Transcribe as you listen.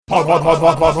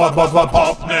Popnördspodden.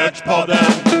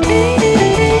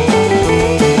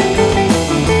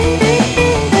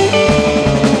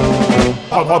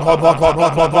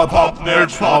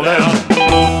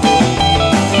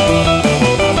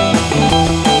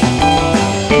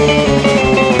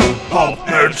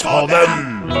 Popnördspodden.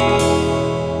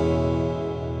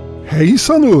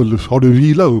 Hejsan Ulf, har du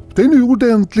vilat upp dig nu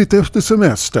ordentligt efter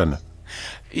semestern?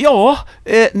 Ja,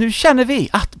 nu känner vi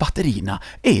att batterierna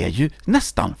är ju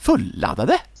nästan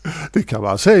fulladdade. Det kan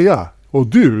man säga. Och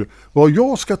du, vad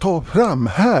jag ska ta fram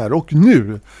här och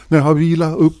nu när jag har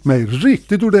vilat upp mig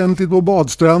riktigt ordentligt på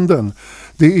badstranden,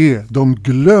 det är de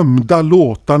glömda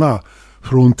låtarna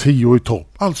från 10 i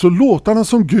topp. Alltså låtarna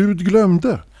som Gud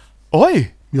glömde.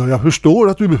 Oj! Ja, jag förstår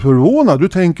att du är förvånad. Du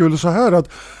tänker väl så här att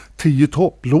 10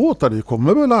 topplåtar, det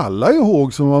kommer väl alla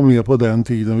ihåg som var med på den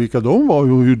tiden, vilka de var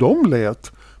och hur de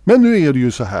lät. Men nu är det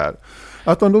ju så här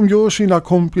att när de gör sina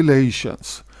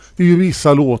compilations, det är ju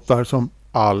vissa låtar som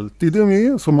alltid är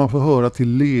med, som man får höra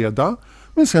till leda.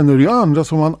 Men sen är det ju andra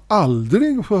som man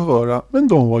aldrig får höra, men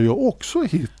de var ju också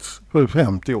hits för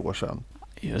 50 år sedan.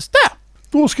 Just det!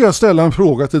 Då ska jag ställa en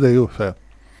fråga till dig, Uffe.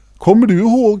 Kommer du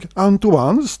ihåg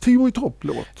Antoines 10 i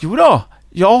topplåt? Jo då,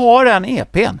 jag har en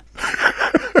EPn.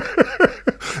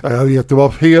 Jag vet, det var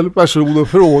fel person att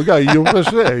fråga i och för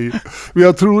sig. Men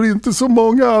jag tror inte så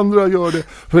många andra gör det.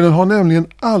 För den har nämligen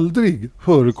aldrig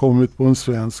förekommit på en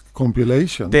svensk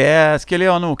compilation. Det skulle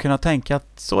jag nog kunna tänka att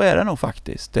så är det nog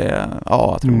faktiskt. Ja,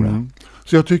 jag tror det.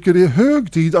 Så jag tycker det är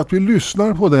hög tid att vi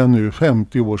lyssnar på den nu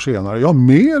 50 år senare. Ja,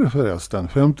 mer förresten.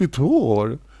 52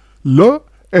 år. Le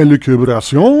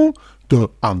Élucubration de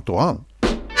Antoine.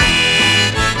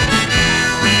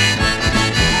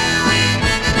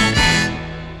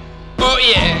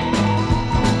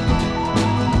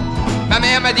 Ma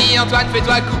mère m'a dit Antoine,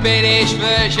 fais-toi couper les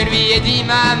cheveux. Je lui ai dit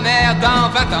ma mère dans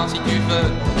 20 ans si tu veux.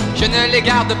 Je ne les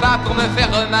garde pas pour me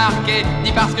faire remarquer,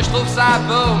 ni parce que je trouve ça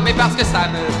beau, mais parce que ça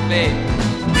me plaît.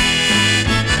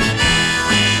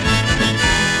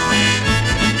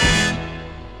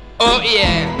 Oh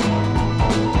yeah.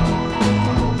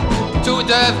 Tout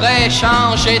devrait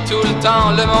changer tout le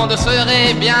temps, le monde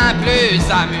serait bien plus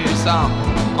amusant.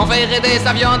 On verrait des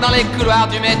avions dans les couloirs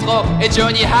du métro et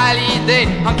Johnny Hallyday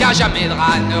en cage à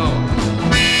Medrano.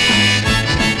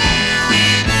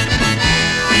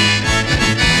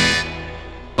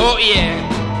 Oh yeah.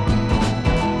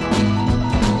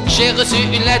 J'ai reçu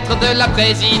une lettre de la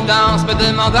présidence me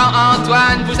demandant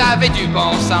Antoine, vous avez du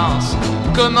bon sens.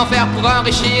 Comment faire pour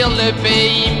enrichir le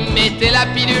pays? Mettez la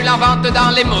pilule en vente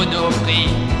dans les monoprix.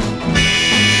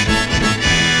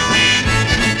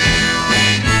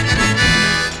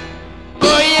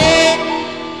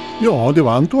 Ja, det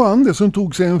var Antoine det som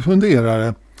tog sig en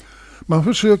funderare. Man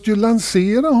försökte ju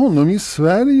lansera honom i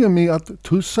Sverige med att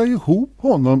tussa ihop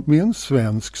honom med en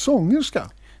svensk sångerska.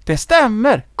 Det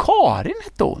stämmer. Karin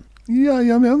hette hon.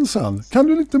 Jajamensan. Kan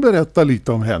du inte berätta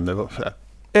lite om henne, Uffe?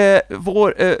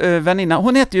 Vår väninna,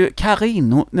 hon hette ju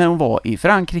Karin när hon var i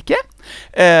Frankrike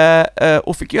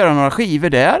och fick göra några skivor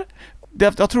där.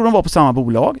 Jag tror de var på samma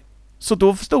bolag. Så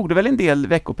då stod det väl en del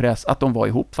veckopress att de var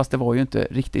ihop, fast det var ju inte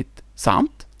riktigt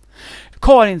sant.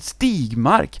 Karin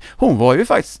Stigmark, hon var ju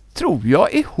faktiskt, tror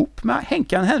jag, ihop med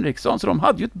Henkan Henriksson, så de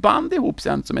hade ju ett band ihop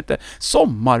sen som hette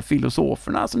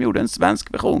Sommarfilosoferna, som gjorde en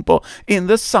svensk version på In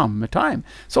the Summertime,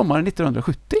 sommaren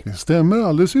 1970. Det stämmer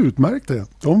alldeles utmärkt det.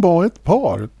 De var ett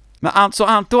par. Men alltså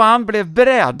Antoine blev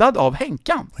brädad av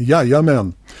Henkan.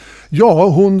 Jajamän. Ja,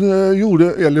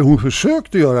 hon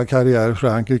försökte göra karriär i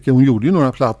Frankrike. Hon gjorde ju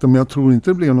några plattor, men jag tror inte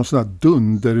det blev någon sån här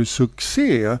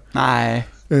dundersuccé. Nej.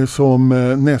 Som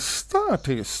nästa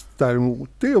artist däremot,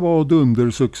 det var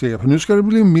dundersuccé. För nu ska det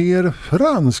bli mer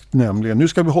franskt nämligen. Nu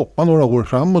ska vi hoppa några år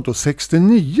framåt och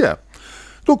 69.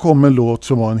 Då kom en låt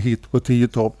som var en hit på 10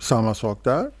 topp. Samma sak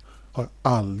där. Har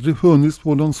aldrig funnits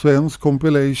på någon svensk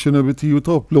compilation över 10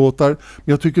 topplåtar. Men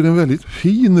jag tycker det är en väldigt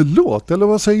fin låt, eller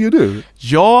vad säger du?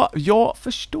 Ja, jag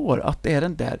förstår att det är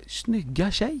den där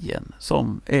snygga tjejen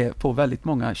som är på väldigt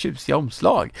många tjusiga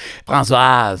omslag.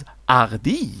 Françoise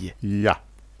Hardy. Ja.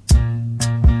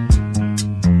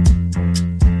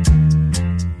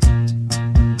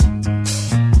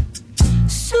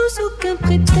 Sous aucun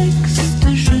prétexte,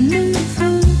 je ne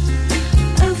veux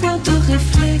avoir de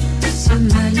réflexe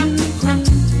malheureux.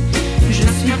 Je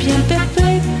suis bien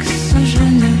perplexe, je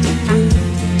ne peux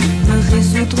me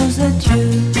résoudre aux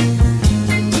adieux.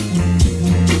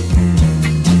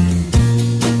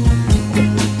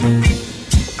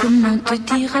 Comment te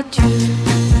dire adieu?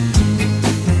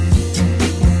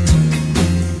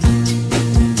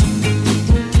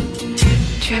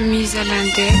 Tu as mis à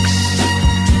l'index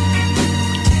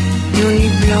nos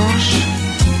nuits blanches,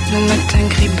 teint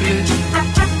gris-bleu.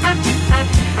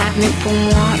 Mais pour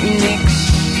moi, une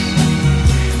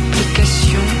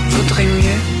explication vaudrait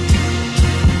mieux.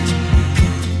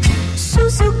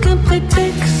 Sous aucun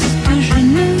prétexte, je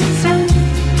ne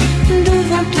veux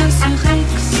devant toi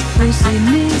surexposer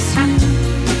mes yeux.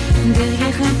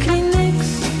 Derrière un Kleenex,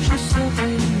 je serai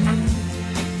mieux.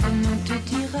 Comment te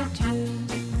dire adieu?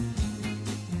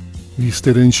 Visst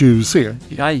är den tjusig?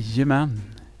 Jajamän.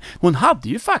 Hon hade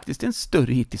ju faktiskt en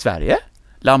större hit i Sverige.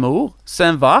 L'amour,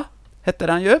 sen va? Hette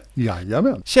den ju.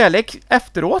 Jajamän. Kärlek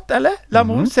efteråt, eller?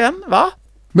 L'amour, sen va?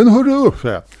 Men hörru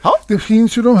Uffe, Ja. det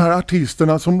finns ju de här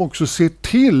artisterna som också ser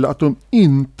till att de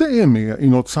inte är med i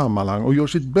något sammanhang och gör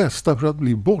sitt bästa för att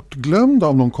bli bortglömda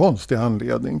av någon konstig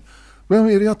anledning. Vem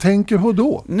är det jag tänker på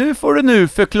då? Nu får du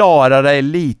förklara dig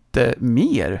lite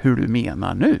mer hur du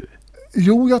menar nu.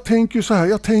 Jo, jag tänker ju så här.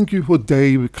 Jag tänker ju på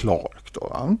Dave Clark då,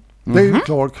 va? Dave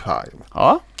Clark 5.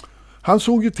 Ja, Han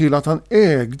såg ju till att han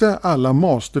ägde alla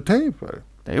mastertaper.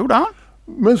 det gjorde han.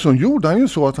 Men så gjorde han ju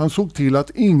så att han såg till att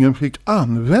ingen fick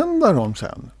använda dem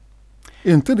sen.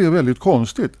 Är inte det väldigt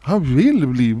konstigt? Han vill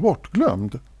bli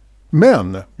bortglömd.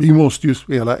 Men vi måste ju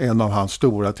spela en av hans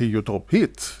stora 10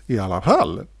 top-hits i alla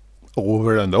fall.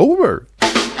 Over and over.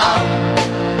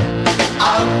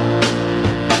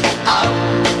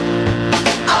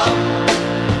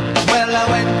 Well, I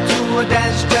went to a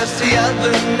dance just the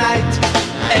other night.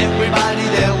 Everybody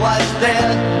there was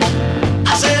there.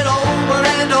 I said over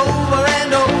and over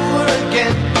and over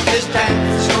again, this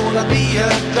dance is gonna be a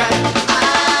drag.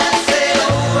 I said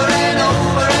over and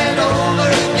over and over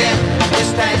again,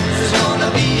 this dance is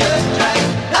gonna be a drag.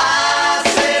 I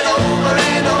said over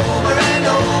and over and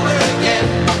over again,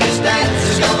 this dance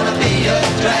is gonna be a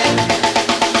drag.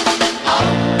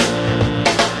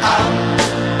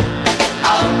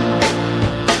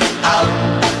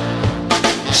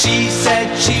 She said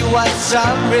she was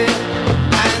sorry,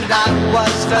 and I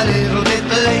was a little bit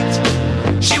late.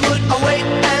 She would wait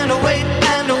and wait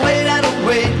and wait and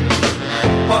wait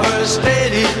for her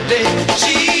steady date.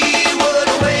 She would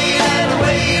wait and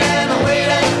wait and wait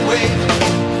and wait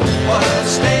for her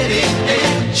steady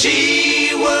date.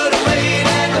 She would wait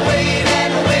and wait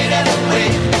and wait and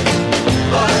wait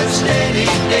for her steady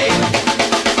date.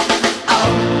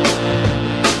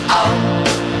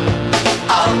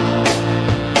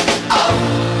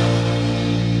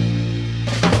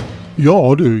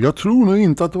 Ja du, jag tror nog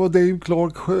inte att det var Dave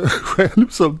Clark själv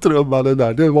som trummade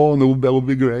där. Det var nog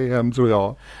Bobby Graham, tror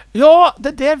jag. Ja,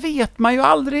 det där vet man ju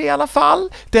aldrig i alla fall.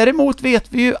 Däremot vet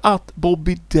vi ju att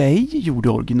Bobby Day gjorde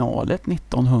originalet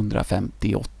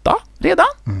 1958 redan.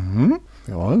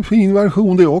 Ja, en fin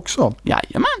version det också.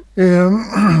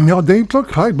 Jajamän. Ja, Dave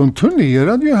Clark 5, de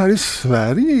turnerade ju här i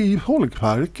Sverige i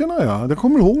folkparkerna. Ja. Det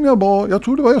kommer ihåg när jag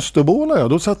tror det var Österbola. Ja.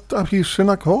 Då satt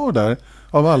affischerna kvar där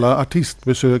av alla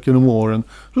artistbesök genom åren.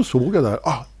 Då såg jag där,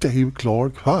 Dave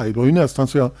Clark 5. Det var ju nästan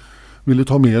så jag ville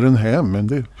ta med den hem, men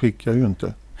det fick jag ju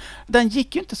inte. Den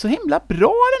gick ju inte så himla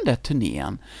bra, den där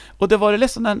turnén. Och det var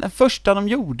liksom den första de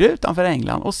gjorde utanför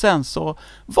England. Och sen så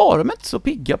var de inte så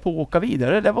pigga på att åka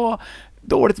vidare. Det var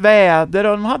dåligt väder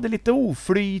och de hade lite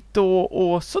oflyt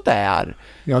och sådär.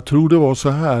 Jag tror det var så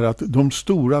här att de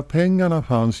stora pengarna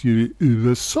fanns ju i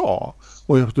USA.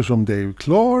 Och eftersom Dave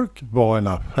Clark var en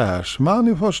affärsman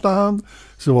i första hand,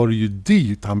 så var det ju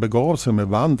dit han begav sig med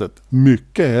bandet.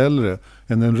 Mycket hellre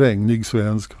än en regnig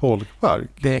svensk folkpark.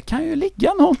 Det kan ju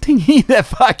ligga någonting i det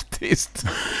faktiskt.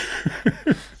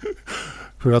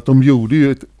 För att de gjorde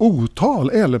ju ett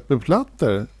otal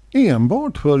LP-plattor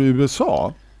enbart för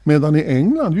USA. Medan i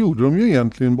England gjorde de ju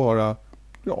egentligen bara,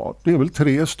 det är väl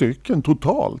 3 stycken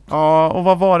totalt. Ja, och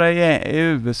vad var det i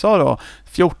USA då?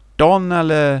 14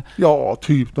 eller? Ja,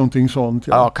 typ någonting sånt.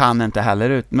 Ja, kan inte heller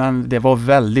ut, men det var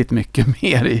väldigt mycket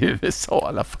mer i USA i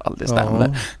alla fall, det stämmer.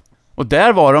 Ja. Och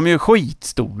där var de ju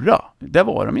skitstora. Där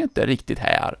var de ju inte riktigt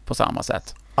här på samma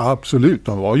sätt. Absolut,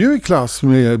 de var ju i klass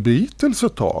med Beatles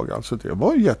ett tag. Alltså det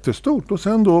var ju jättestort. Och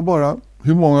sen då bara,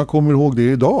 hur många kommer ihåg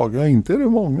det idag? Ja, inte är det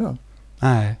många.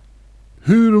 Nej.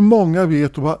 Hur många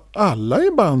vet vad alla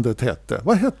i bandet hette?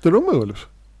 Vad hette de, Ulf?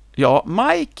 Ja,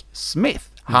 Mike Smith.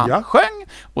 Han sjöng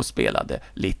och spelade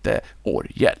lite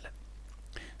orgel.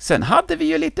 Sen hade vi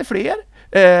ju lite fler.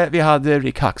 Vi hade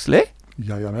Rick Huxley.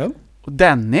 Jajamän. Och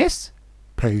Dennis.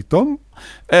 Peyton.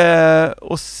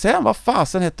 Och sen, vad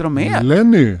fasen heter de mer?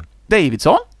 Lenny.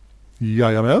 Davidson.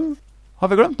 Jajamän. Har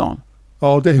vi glömt någon?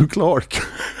 Ja, det är ju Clark.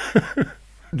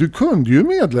 Du kunde ju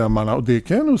medlemmarna, och det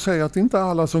kan jag nog säga att det inte är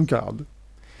alla som kan.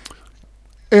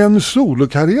 En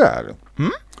solokarriär.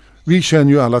 Vi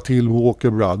känner ju alla till Walker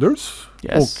Brothers.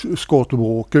 Yes. Och Scott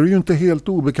Walker är ju inte helt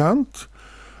obekant.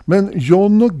 Men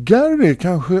John och Gary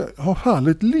kanske har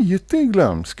fallit lite i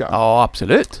glömska. Ja,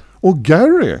 absolut. Och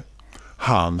Gary,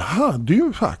 han hade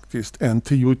ju faktiskt en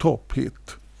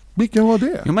 10-topp-hit. Vilken var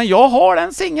det? Jo, men jag har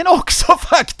den singeln också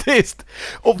faktiskt.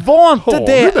 Och var inte Har du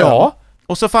det? den? Ja.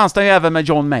 Och så fanns den ju även med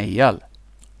John Mayall.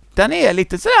 Den är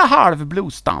lite sådär halv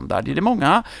bluesstandard. Det är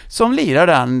många som lirar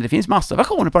den. Det finns massa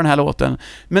versioner på den här låten.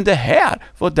 Men det här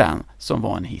var den som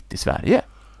var en hit i Sverige.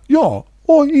 Ja,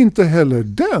 och inte heller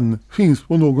den finns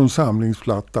på någon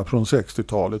samlingsplatta från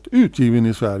 60-talet utgiven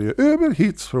i Sverige över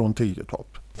hits från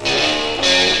 10-topp.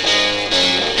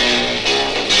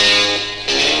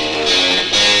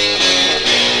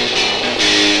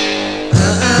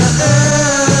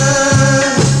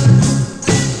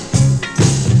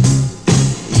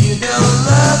 You don't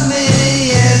love me,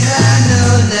 yes I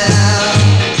know now.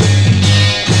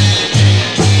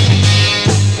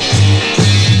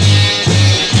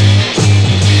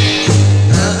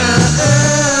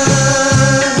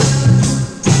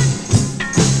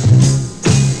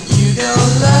 You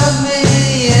don't love me,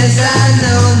 yes I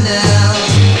know now.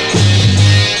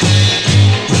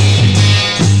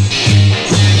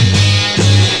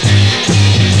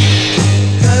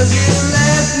 'Cause you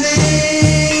left me,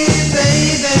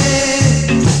 baby,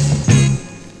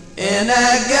 and I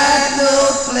got no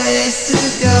place to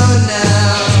go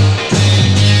now.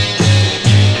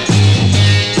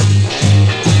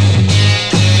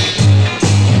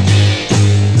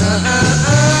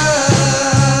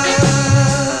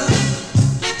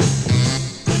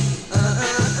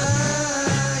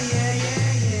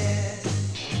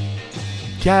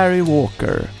 Gary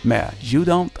Walker med You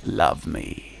Don't Love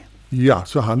Me. Ja,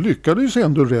 så han lyckades ju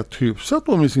ändå rätt hyfsat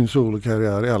då med sin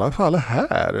solokarriär, i alla fall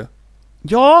här.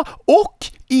 Ja, och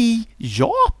i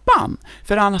Japan.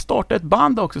 För han har startat ett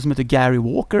band också som heter Gary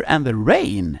Walker and the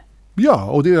Rain. Ja,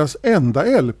 och deras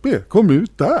enda LP kom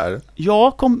ut där.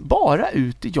 Jag kom bara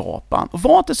ut i Japan. Och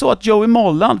var inte så att Joey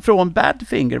Molland från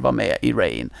Badfinger var med i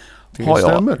Rain? Det har jag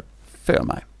stämmer. för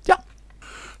mig. Ja.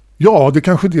 Ja,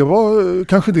 kanske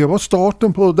det var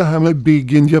starten på det här med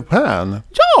Big in Japan.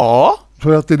 Ja.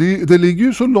 För att det ligger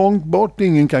ju så långt bort,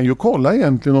 ingen kan ju kolla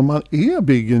egentligen om man är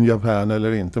Big in Japan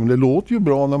eller inte. Men det låter ju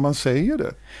bra när man säger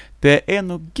det. Det är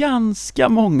nog ganska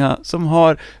många som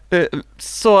har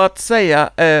så att säga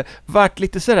varit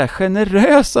lite sådär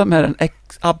generösa med den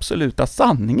absoluta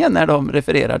sanningen när de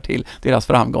refererar till deras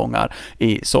framgångar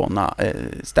i sådana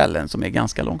ställen som är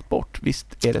ganska långt bort.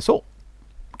 Visst är det så?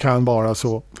 Kan vara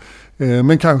så.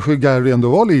 Men kanske Gary ändå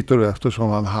var lite då, eftersom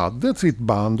han hade sitt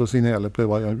band och sin LP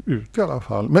var ute i alla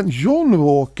fall. Men John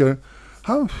Walker,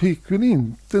 han fick väl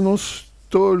inte någon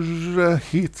större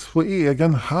hits på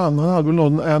egen hand. Han hade väl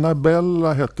någon,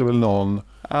 Annabella hette väl någon.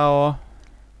 Ja.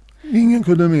 Ingen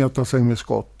kunde mäta sig med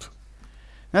Scott.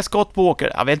 Men Scott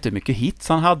Walker, jag vet inte hur mycket hits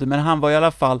han hade, men han var i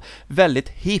alla fall väldigt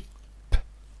hipp.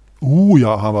 Oh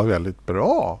ja, han var väldigt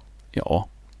bra. Ja.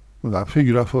 De där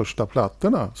 4 första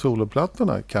plattorna,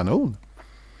 soloplattorna, kanon.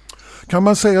 Kan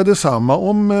man säga detsamma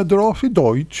om Drafi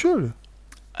Deutscher?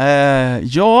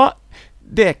 Ja,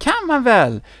 det kan man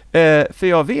väl. För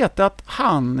jag vet att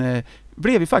han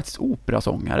blev ju faktiskt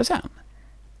operasångare sen.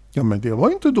 Ja, men det var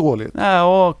inte dåligt.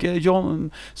 Och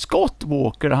John Scott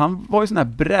Walker, han var ju sån här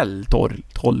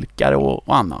brälltolkare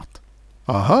och annat.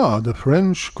 Aha, The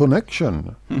French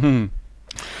Connection.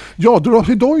 Ja,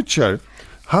 Drafi Deutscher,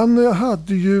 han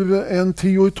hade ju en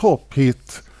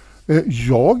 10-topp-hit.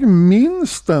 Jag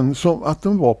minns den som att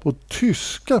den var på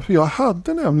tyska, för jag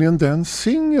hade nämligen den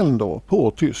singeln då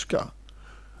på tyska.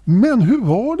 Men hur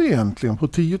var det egentligen på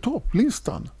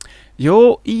 10-topplistan?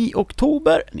 Jo, i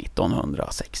oktober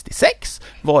 1966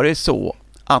 var det så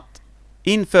att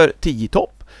inför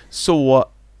 10-topp så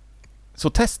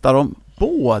testade de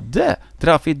både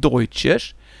Drafi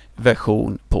Deutschers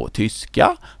version på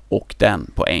tyska och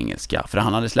den på engelska, för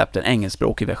han hade släppt en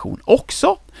engelskspråkig version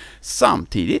också.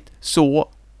 Samtidigt så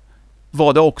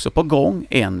var det också på gång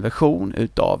en version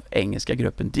utav engelska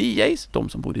gruppen DJs, de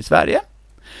som bodde i Sverige,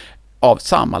 av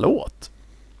samma låt.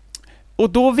 Och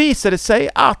då visade det sig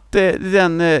att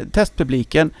den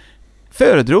testpubliken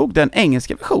föredrog den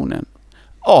engelska versionen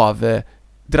av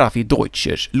Drafi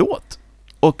Deutschers låt.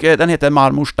 Och den heter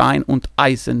Marmorstein und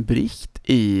Eisenbricht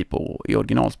i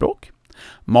originalspråk.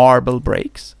 Marble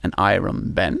Breaks and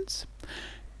Iron Bends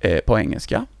på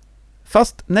engelska.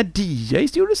 Fast när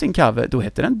DJs gjorde sin cover, då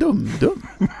hette den Dum-Dum.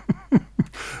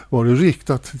 Var det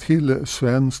riktat till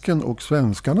svensken och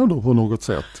svenskarna då på något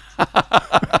sätt?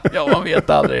 Ja, man vet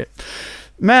aldrig.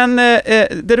 Men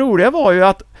det roliga var ju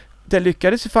att det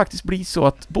lyckades ju faktiskt bli så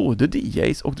att både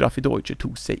DJs och Drafi Deutscher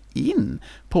tog sig in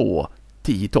på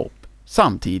 10-topp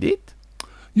samtidigt.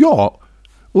 Ja,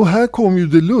 och här kom ju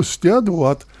det lustiga då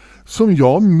att som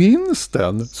jag minns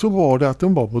den så var det att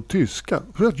den var på tyska.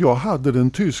 För att jag hade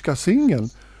den tyska singeln.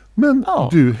 Men Ja.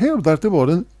 du hävdar att det var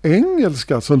den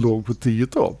engelska som låg på 10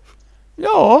 topp.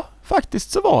 Ja,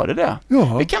 faktiskt så var det.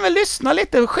 Ja. Vi kan väl lyssna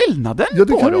lite skillnaden Ja,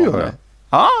 det på kan vi dem. göra.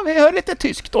 Ja, vi hör lite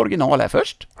tyskt original här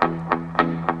först.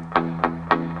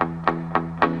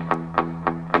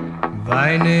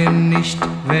 Weine nicht,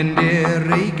 wenn der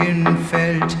Regen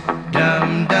fällt.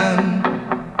 Dam, dam,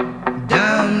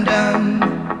 dam, dam.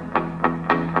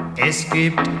 Es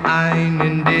gibt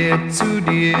einen, der zu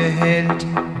dir hält.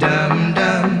 Dam,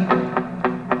 dam,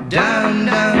 dam,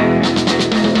 dam.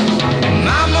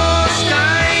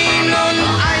 Marmorstein und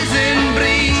Eisen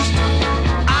bricht,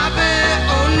 aber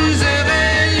unsere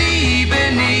Liebe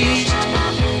nicht.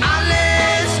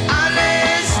 Alles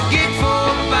geht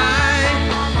vorbei,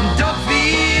 doch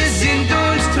wir sind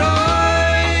uns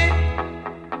treu.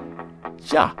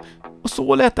 Ja, och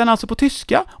så lät den alltså på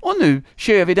tyska och nu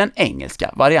kör vi den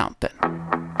engelska varianten.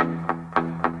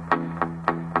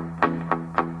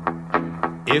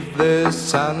 If the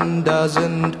sun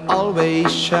doesn't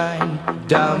always shine,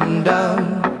 dum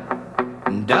dum,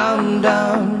 dum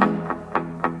dum.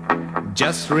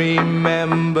 Just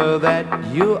remember that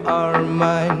you are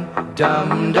mine,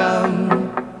 dum dum,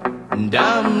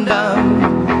 dum dum.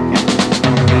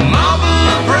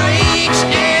 Marble breaks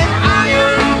and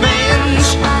iron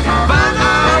bends, but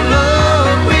our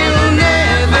love will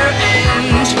never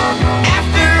end.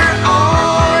 After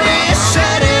all is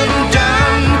said and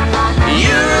done,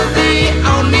 you're the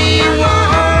only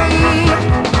one.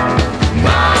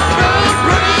 Marble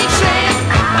breaks and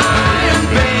iron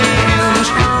bends,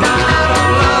 but our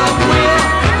love will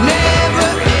never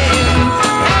end.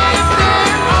 After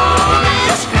all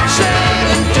is said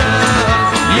and done,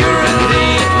 you're the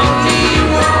only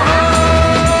one.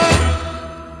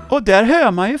 Och där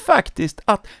hör man ju faktiskt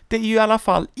att det är ju i alla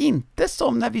fall inte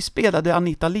som när vi spelade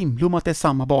Anita Lindblom att det är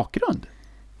samma bakgrund.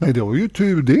 Nej, det var ju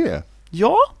tur det.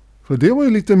 Ja, För det var ju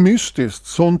lite mystiskt.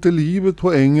 Sånt är livet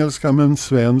på engelska med en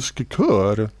svensk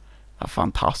kör. ja,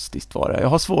 fantastiskt var det. Jag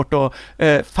har svårt att,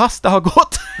 fast det har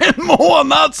gått en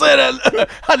månad så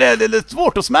är det lite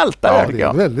svårt att smälta Ja, det, det tycker är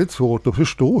jag. väldigt svårt att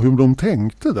förstå hur de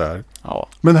tänkte där. Ja.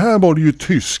 Men här var det ju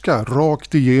tyska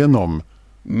rakt igenom.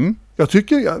 Jag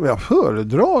tycker jag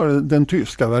föredrar den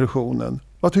tyska versionen.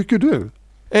 Vad tycker du?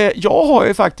 Jag har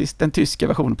ju faktiskt den tyska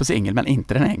versionen på singel men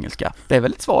inte den engelska. Det är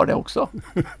väl ett svar det också.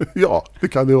 Ja, det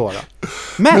kan det vara.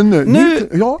 Men nu...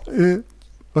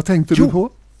 Vad tänkte Jo. du på?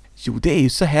 Jo, det är ju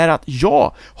så här att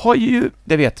jag har ju,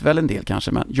 det vet väl en del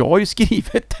kanske, men jag har ju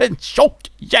skrivit en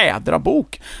tjock jädra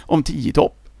bok om 10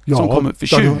 topp Ja, som kom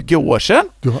för där 20 år sedan.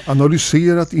 Du har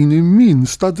analyserat in i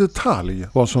minsta detalj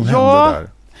vad som Ja. hände där.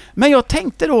 Men jag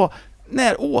tänkte då,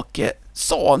 när Åke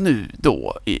sa nu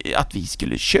då att vi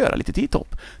skulle köra lite 10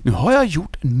 topp, nu har jag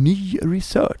gjort ny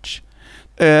research.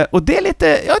 Och det är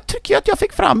lite, jag tycker att jag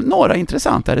fick fram några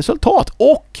intressanta resultat,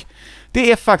 och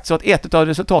det är faktiskt så att ett av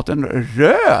resultaten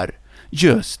rör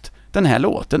just den här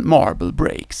låten Marble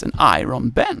Breaks and Iron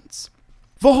Bends.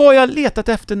 Vad har jag letat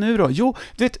efter nu då? Jo,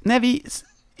 du vet, när vi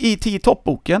i 10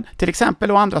 toppboken till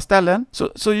exempel och andra ställen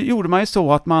så gjorde man ju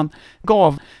så att man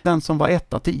gav den som var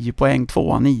 1 10 poäng,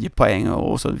 2 9 poäng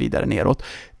och så vidare neråt.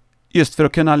 Just för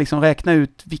att kunna liksom räkna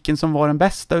ut vilken som var den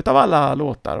bästa utav alla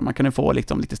låtar. Man kunde få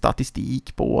liksom lite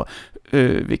statistik på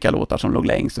vilka låtar som låg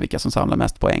längst och vilka som samlade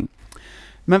mest poäng.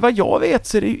 Men vad jag vet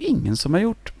så är det ju ingen som har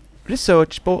gjort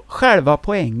research på själva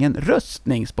poängen,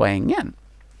 röstningspoängen.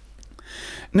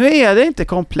 Nu är det inte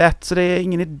komplett, så det är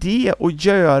ingen idé att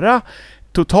göra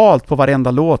totalt på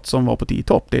varenda låt som var på 10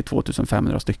 topp. Det är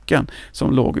 2500 stycken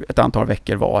som låg ett antal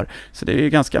veckor var. Så det är ju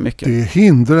ganska mycket. Det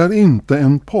hindrar inte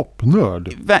en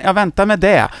popnörd. Jag väntar med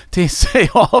det tills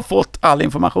jag har fått all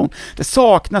information. Det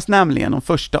saknas nämligen de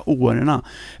första åren.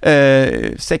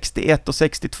 61 och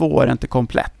 62 är inte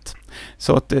komplett.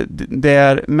 Så att det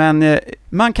är, men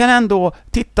man kan ändå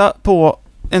titta på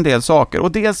en del saker.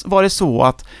 Och dels var det så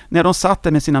att när de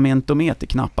satte med sina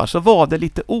mentometerknappar så var det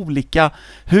lite olika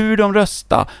hur de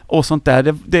röstade och sånt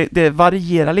där. Det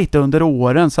varierar lite under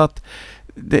åren, så att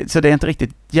så det är inte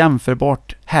riktigt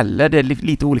jämförbart heller. Det är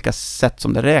lite olika sätt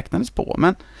som det räknades på.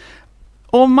 Men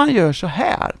om man gör så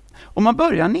här, om man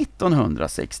börjar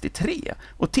 1963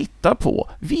 och tittar på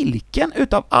vilken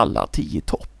utav alla 10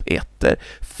 topp-ettor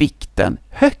fick den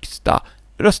högsta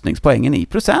röstningspoängen i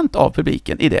procent av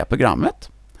publiken i det programmet,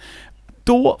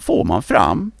 då får man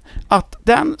fram att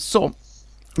den som...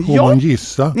 Får man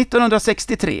gissa?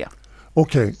 1963.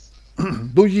 Okej,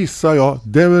 då gissar jag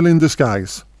Devil in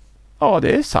Disguise. Ja,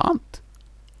 det är sant.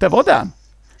 Det var den.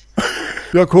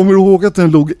 Jag kommer ihåg att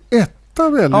den låg etta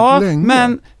väldigt länge.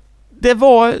 Men Det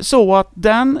var så att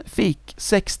den fick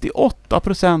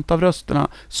 68% av rösterna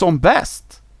som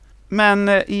bäst. Men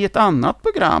i ett annat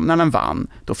program när den vann,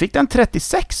 då fick den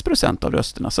 36% av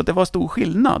rösterna, så det var stor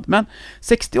skillnad. Men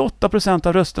 68%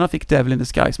 av rösterna fick Devil in the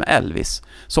Skies med Elvis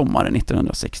sommaren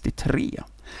 1963.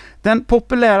 Den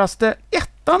populäraste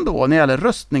ettan då när det gäller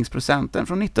röstningsprocenten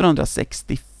från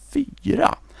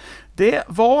 1964, det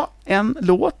var en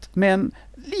låt med en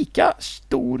lika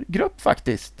stor grupp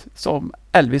faktiskt som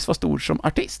Elvis var stor som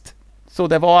artist. Så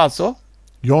det var alltså...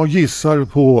 Jag gissar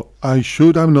på I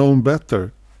should have known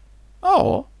better.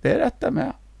 Ja, det är rätt det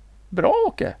med. Bra,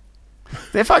 Åke.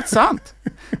 Det är faktiskt sant.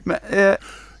 Men,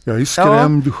 Jag är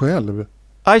skrämd själv.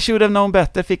 I should have known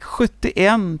better fick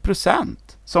 71%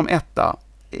 som etta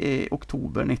i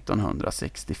oktober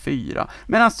 1964.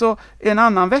 Men alltså en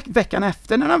annan veckan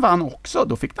efter när den vann också,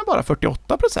 då fick den bara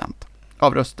 48%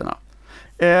 av rösterna.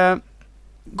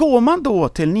 Går man då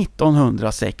till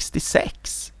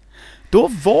 1966, då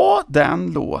var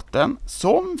den låten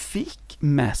som fick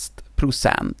mest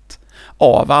procent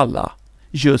av alla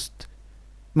just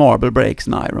Marble Breaks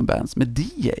and Iron Bands med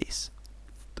DJs.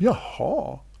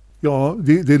 Jaha. Ja,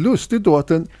 det är lustigt då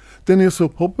att den är så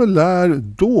populär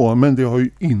då, men det har ju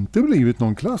inte blivit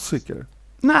någon klassiker.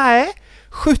 Nej,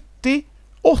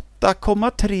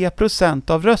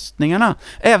 78,3% av röstningarna,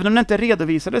 även om det inte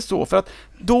redovisades så, för att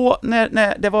då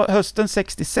när det var hösten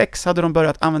 66 hade de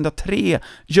börjat använda 3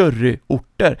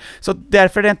 juryorter, så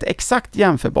därför är det inte exakt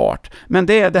jämförbart, men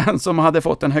det är den som hade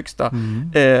fått den högsta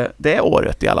det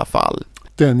året i alla fall.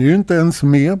 Den är ju inte ens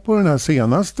med på den här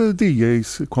senaste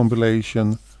DJs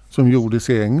compilation som gjordes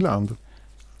i England,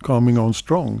 Coming On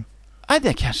Strong. Nej,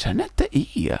 det kanske den inte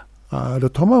är. Ja, då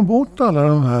tar man bort alla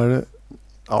de här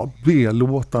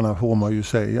B-låtarna får man ju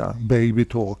säga. Baby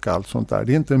Talk, allt sånt där.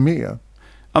 Det är inte med.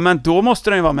 Ja, men då måste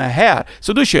den ju vara med här.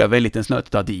 Så då kör vi en liten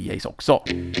snöt av DJs också.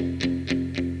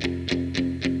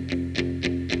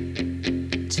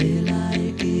 Till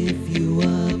I give you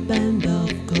a band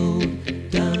of gold,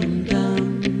 dum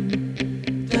dum,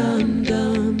 dum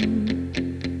dum.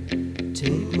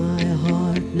 Take my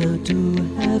heart now to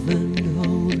heaven,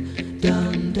 hold,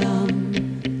 dum dum,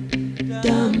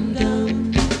 dum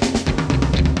dum.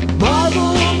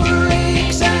 Marble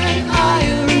breaks and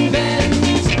iron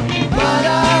bends, but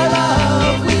our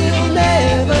love will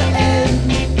never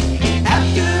end.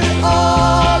 After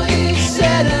all is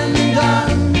said and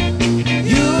done,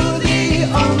 you're the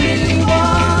only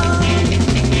one.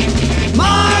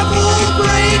 Marble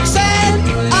breaks and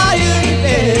iron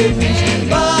bends,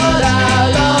 but our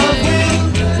love will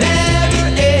never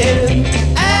end.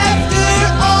 After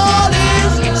all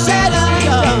is said and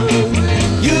done,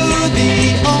 you're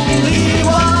the only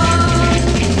one.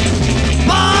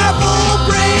 Marble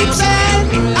breaks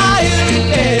and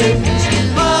iron bends,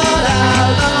 but our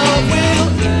love will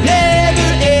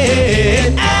never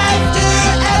end. After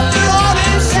all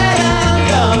is said and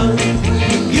done,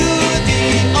 you're the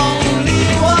only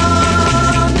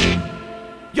one.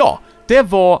 Ja, det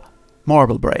var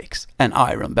Marble Breaks and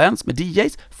Iron Bands med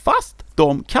DJs, fast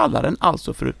de kallar den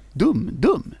alltså för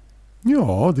dum-dum.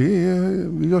 Ja,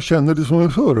 jag känner det som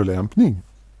en förolämpning.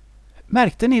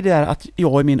 Märkte ni där att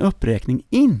jag i min uppräkning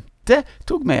inte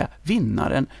tog med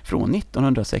vinnaren från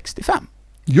 1965?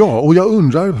 Ja, och jag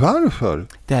undrar varför.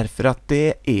 Därför att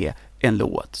det är en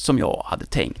låt som jag hade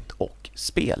tänkt att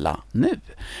spela nu.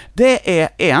 Det är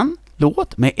en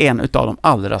låt med en av de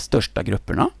allra största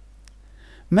grupperna.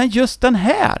 Men just den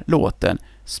här låten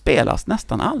spelas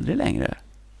nästan aldrig längre.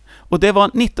 Och det var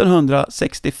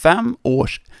 1965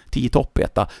 års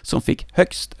 10-toppetta som fick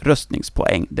högst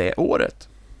röstningspoäng det året.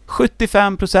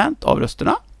 75% av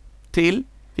rösterna till,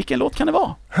 vilken låt kan det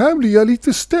vara? Här blir jag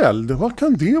lite ställd. Vad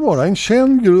kan det vara? En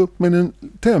känd grupp med en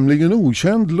tämligen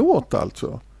okänd låt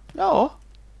alltså? Ja,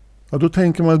 Ja, då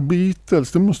tänker man att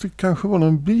Beatles, det måste kanske vara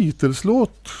någon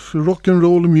Beatles-låt.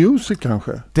 Rock'n'roll music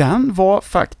kanske. den var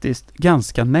faktiskt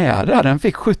ganska nära. Den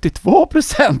fick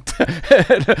 72%.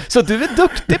 Så du är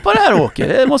duktig på det här, Åke,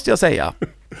 det måste jag säga.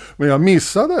 Men jag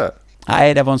missade.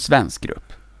 Nej, det var en svensk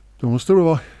grupp. Då måste det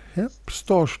vara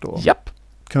Hepstars då. Japp.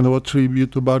 Kan det vara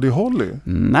Tribute to Buddy Holly?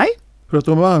 Nej. För att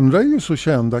de andra är ju så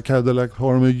kända, Cadillac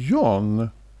Harmony John.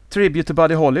 Tribute to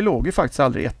Buddy Holly låg ju faktiskt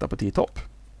aldrig etta på 10-topp.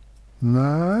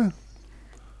 Nej.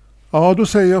 Ja, då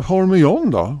säger jag Harmony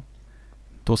John då.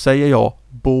 Då säger jag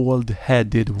Bald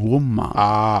Headed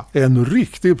Woman. En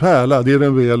riktig pärla, det är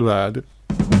den väl värd. I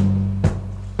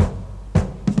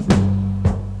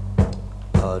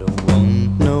don't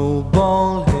want no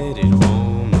bald-headed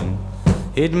woman.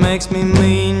 It makes me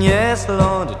mean, yes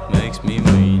Lord, it makes me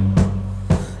mean.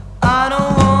 I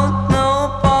don't want no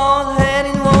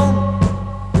bald-headed woman.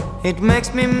 It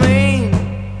makes me mean,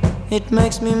 it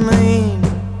makes me mean.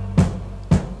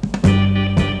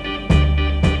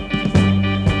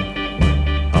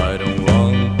 I don't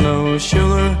want no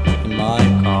sugar in my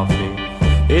coffee.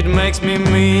 It makes me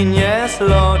mean, yes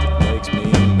Lord, it makes me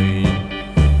mean.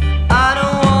 I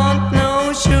don't want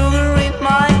no sugar in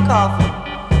my coffee.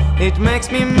 It makes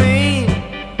me mean,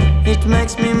 it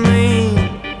makes me mean.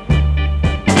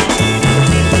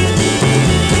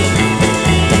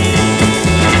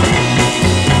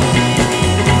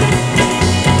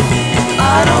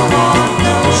 I don't want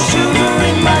no sugar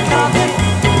in my coffee.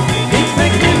 It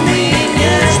makes me mean,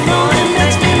 yes Lord, it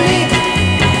makes me mean.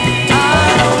 I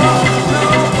don't want no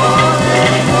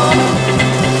boring woman.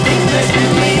 It makes me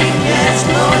mean, yes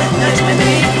Lord, it makes me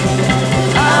mean.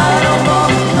 I don't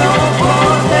want no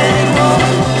boring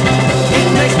woman. It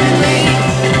makes me mean.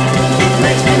 It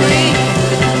makes me mean.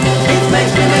 It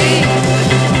makes me mean.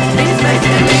 It makes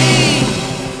me mean.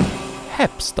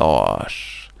 Hepstars.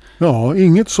 Ja,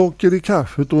 inget socker i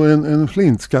kaffet och en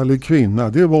flintskallig kvinna.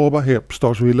 Det var vad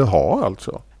Hepstars ville ha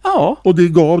alltså. Ja. Och det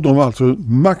gav dem alltså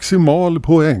maximal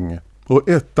poäng. Och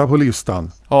etta på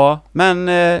listan. Ja, men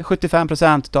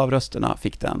 75% av rösterna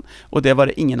fick den. Och det var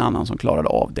det ingen annan som klarade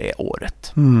av det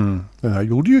året. Den här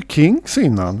gjorde ju Kinks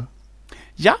innan.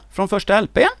 Ja, från första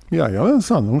LP:n.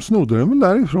 Jajamensan, de snodde den väl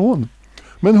därifrån.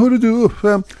 Men hörde du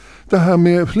upp det här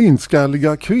med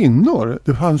flintskalliga kvinnor.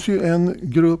 Det fanns ju en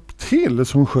grupp till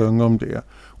som sjöng om det.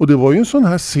 Och det var ju en sån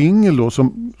här singel då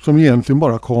som egentligen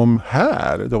bara kom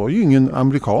här. Det var ju ingen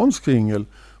amerikansk singel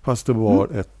fast det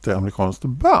var ett amerikanskt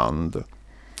band.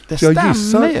 Det Så jag stämmer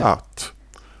gissar ju. att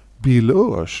Bill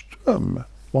Örström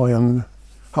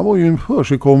han var ju en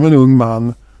försigkommen ung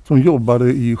man som jobbade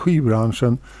i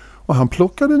skivbranschen. Och han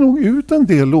plockade nog ut en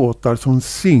del låtar som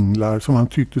singlar som han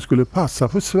tyckte skulle passa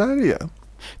för Sverige.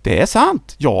 Det är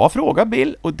sant. Jag frågar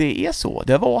Bill och det är så.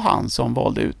 Det var han som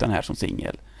valde ut den här som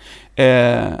singel.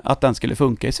 Att den skulle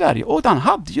funka i Sverige. Och den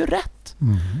hade ju rätt.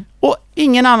 Och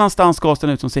ingen annanstans gavs den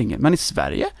ut som singel. Men i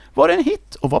Sverige var det en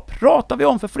hit. Och vad pratar vi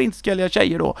om för flintskalliga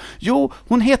tjejer då? Jo,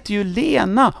 hon hette ju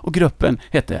Lena och gruppen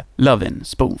hette Lovin'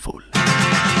 Spoonful.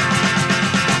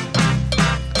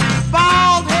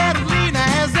 Bald-headed Lena,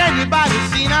 has anybody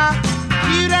seen her?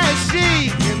 Cute as she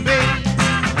can be.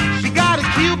 She got a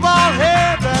cue ball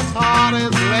head that's hard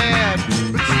as lead,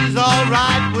 but she's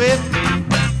alright with me.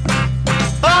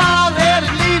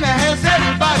 Bald-headed Lena, has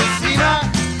anybody seen her?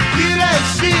 Cute as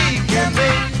she can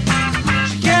be.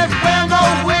 She can't wear no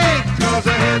wig 'cause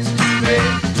her head's too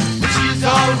big, but she's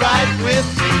alright with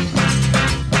me.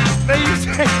 They used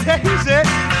to say, Daisy,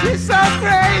 she's so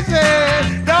crazy,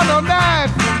 don't know night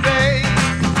from day.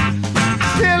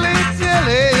 Silly,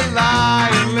 silly,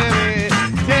 lying Lily,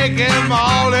 take him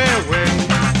all away.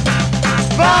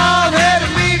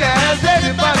 Bald-headed Lena, has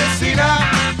anybody seen her?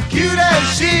 Cute as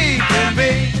she can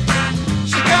be.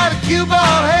 She got a cue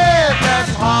ball head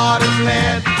that's hard as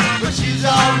lead, but she's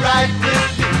alright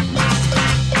with me.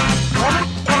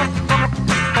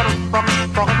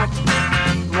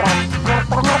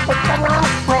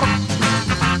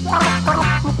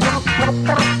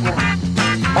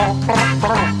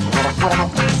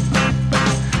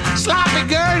 Sloppy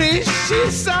Gertie,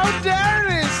 she's so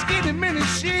dirty. Skinny Minnie,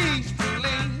 she's too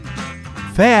lean.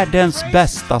 Världens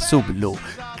bästa solo.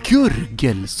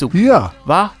 Gurgelsolo. Ja,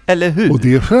 Va? Eller hur? och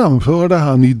det framförde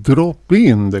han i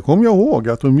Drop-In. Det kommer jag ihåg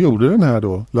att de gjorde den här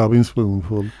då, Lovin'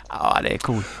 Spoonful. Ja, det är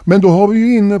coolt. Men då har vi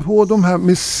ju inne på de här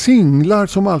med singlar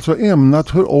som alltså ämnat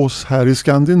för oss här i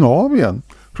Skandinavien.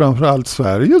 Framförallt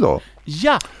Sverige då.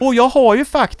 Ja, och jag har ju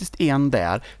faktiskt en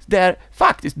där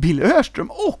faktiskt Bill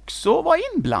Örström också var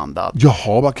inblandad.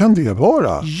 Jaha, vad kan det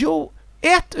vara? Jo,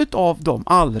 ett utav de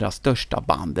allra största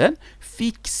banden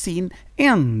fick sin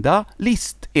enda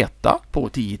listetta på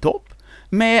 10 topp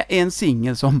med en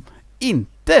singel som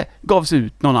inte gavs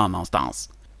ut någon annanstans.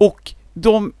 Och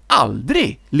de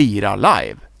aldrig lirar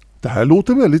live. Det här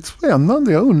låter väldigt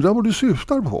spännande. Jag undrar vad du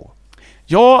syftar på.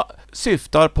 Jag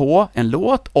syftar på en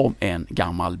låt om en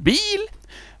gammal bil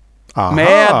Aha,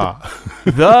 med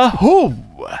The Who.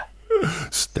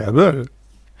 stämmer.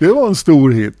 Det var en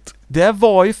stor hit. Det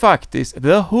var ju faktiskt The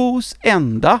Who's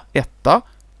enda etta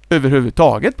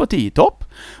överhuvudtaget på 10 topp.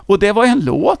 Och det var en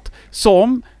låt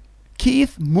som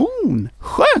Keith Moon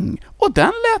sjöng. Och den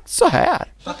lät så här.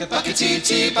 Found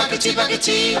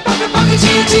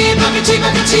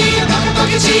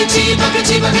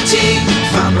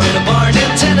her in a barn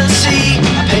in Tennessee.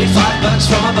 I paid $5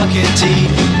 for my bucket tea.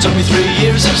 Took me 3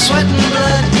 years of sweat and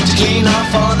blood to clean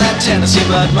off all that Tennessee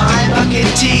mud. My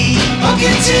bucket tea,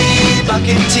 bucket tea,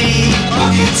 bucket tea,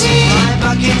 bucket tea, my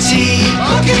bucket tea,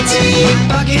 bucket tea,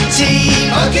 bucket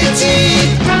tea, bucket tea.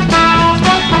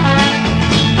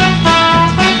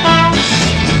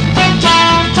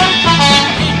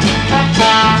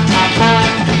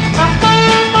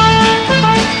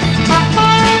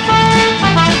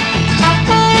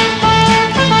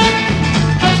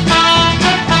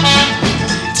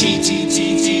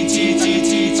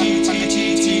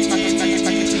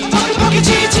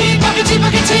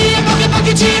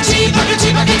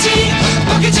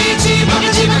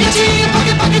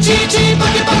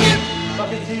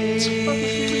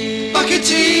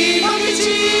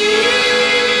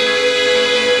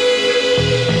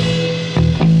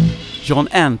 John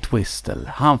Entwistle,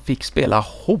 han fick spela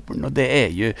horn och det är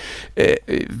ju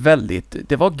väldigt,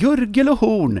 det var gurgel och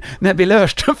horn när Bill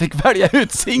Örström fick välja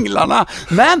ut singlarna,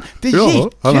 men det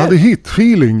gick. Han hade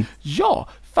hit-feeling. Ja,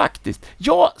 faktiskt.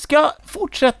 Jag ska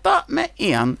fortsätta med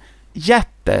en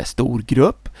jättestor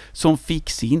grupp som fick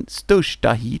sin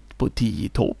största hit på 10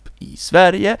 topp i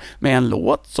Sverige med en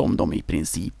låt som de i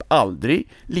princip aldrig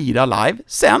lirar live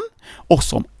sen och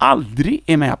som aldrig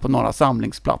är med på några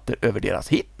samlingsplattor över deras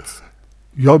hits.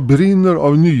 Jag brinner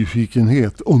av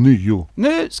nyfikenhet och nyo.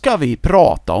 Nu ska vi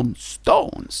prata om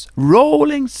Stones,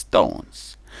 Rolling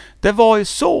Stones. Det var ju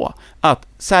så att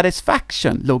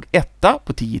Satisfaction låg etta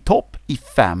på 10 topp i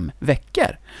 5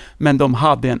 veckor. Men de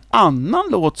hade en annan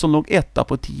låt som låg etta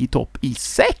på 10 topp i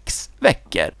 6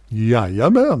 veckor.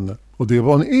 Jajamän, och det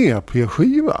var en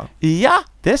EP-skiva. Ja,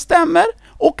 det stämmer.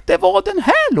 Och det var den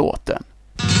här låten.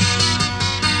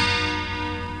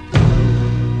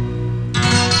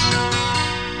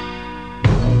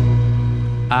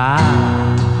 I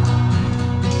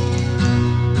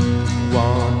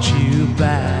want you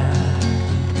back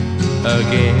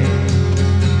again.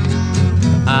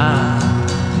 I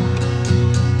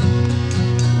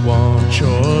want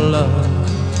your love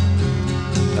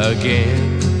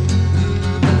again.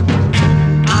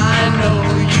 I know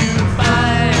you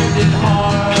find it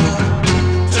hard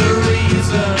to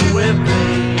reason with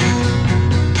me,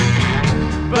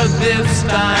 but this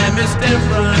time is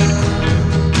different.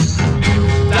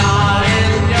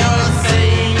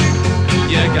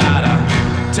 You gotta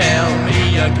tell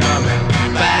me you're coming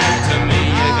back to me.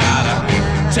 You gotta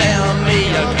tell me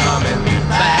you're coming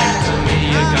back to me.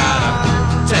 You gotta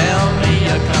tell me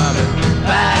you're coming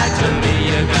back to me.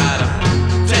 You gotta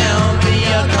tell me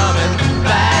you're coming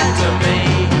back to me.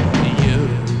 You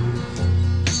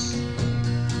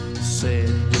said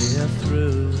we're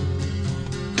through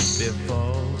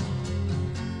before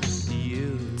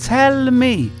you. Tell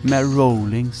Me med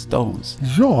Rolling Stones.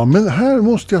 Ja, men här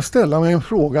måste jag ställa mig en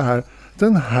fråga här.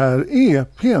 Den här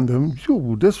EP:n, den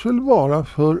gjordes väl bara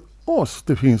för oss?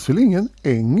 Det finns väl ingen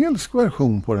engelsk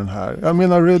version på den här? Jag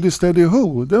menar Ready Steady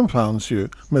Ho, den fanns ju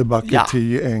med Bucket T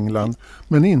i England.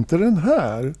 Men inte den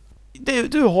här.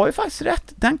 Du har ju faktiskt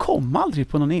rätt. Den kom aldrig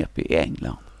på någon EP i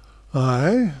England.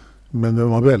 Nej, men den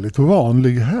var väldigt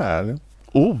vanlig här.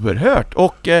 Oerhört.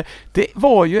 Och det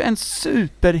var ju en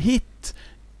superhit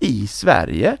i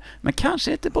Sverige, men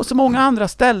kanske inte på så många andra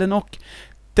ställen, och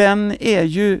den är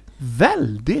ju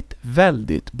väldigt,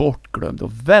 väldigt bortglömd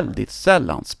och väldigt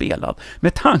sällan spelad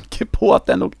med tanke på att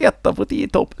den låg etta på 10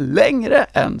 topp längre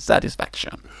än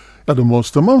Satisfaction. Ja, då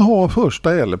måste man ha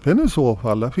första LP:n i så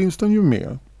fall. Där finns den ju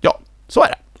med. Ja, så är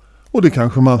det. Och det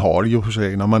kanske man har i och för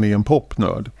sig när man är en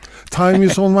popnörd. Time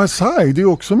is on my side är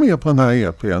också med på den här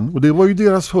EP:n. Och det var ju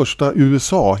deras första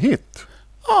USA-hit.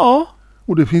 Ja.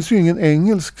 Och det finns ju ingen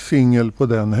engelsk singel på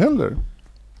den heller.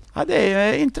 Ja, det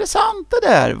är intressant det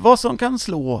där. Vad som kan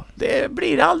slå. Det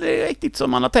blir aldrig riktigt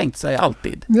som man har tänkt sig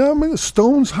alltid. Ja, men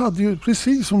Stones hade ju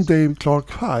precis som Dave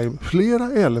Clark 5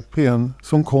 flera LP:n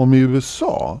som kom i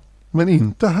USA. Men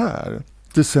inte här.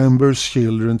 December's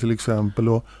Children till exempel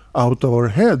och Out of Our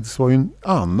Heads var ju en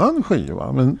annan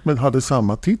skiva. Men hade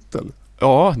samma titel.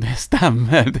 Ja, det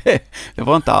stämmer. Det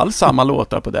var inte alls samma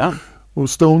låtar på den. Och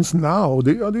Stones Now,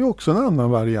 det är också en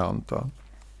annan variant. Då.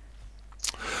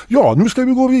 Ja, nu ska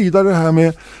vi gå vidare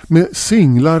här med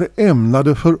singlar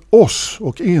ämnade för oss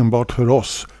och enbart för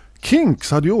oss.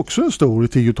 Kinks hade ju också en stor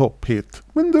 10 topp-hit,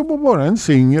 men det var bara en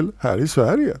singel här i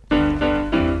Sverige.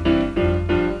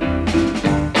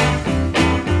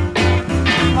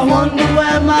 I wonder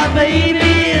where my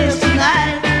baby is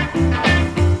tonight.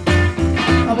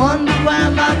 I wonder where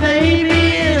my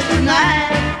baby is tonight.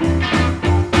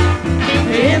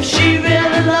 If she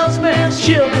really loves me,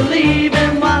 she'll believe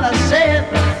in what I said.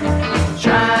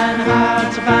 Trying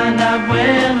hard to find out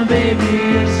where my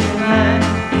baby is tonight.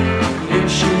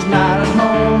 If she's not at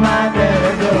home, I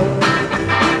better go.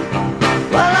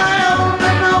 Well, I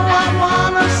only know I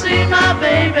wanna see my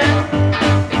baby.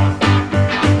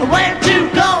 I went to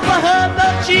go for her,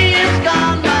 but she is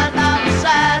gone right now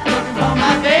beside looking for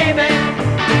my baby.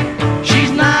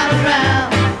 She's not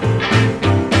around.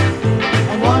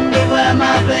 I wonder where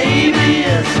my baby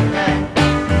is tonight.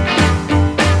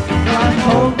 I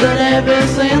hope that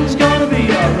everything's gonna be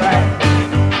alright.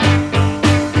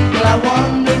 But I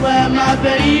wonder where my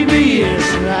baby is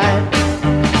tonight.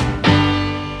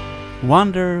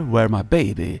 Wonder Where My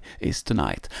Baby Is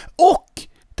Tonight. Och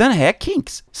den här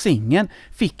Kinks-singeln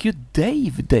fick ju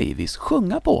Dave Davis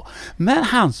sjunga på. Men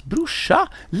hans brorsa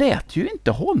lät ju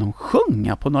inte honom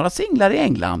sjunga på några singlar i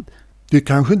England. Det är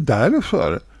kanske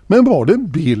därför. Men var det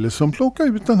Bill som plockade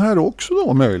ut den här också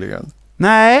då möjligen?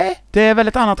 Nej, det är väl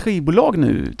ett annat skivbolag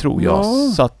nu tror jag,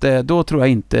 Ja. så att då tror jag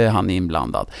inte han är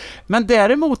inblandad. Men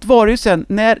däremot var det ju sen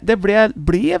när det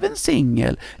blev en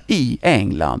singel i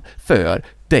England för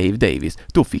Dave Davis,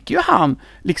 då fick ju han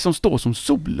liksom stå som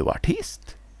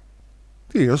soloartist.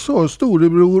 Det är så,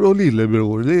 storebror och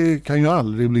lillebror, det kan ju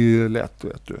aldrig bli lätt,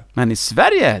 vet du. Men i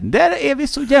Sverige, där är vi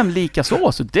så jämlika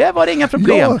så det var det inga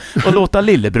problem att låta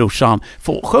lillebrorsan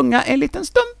få sjunga en liten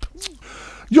stump.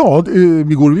 Ja,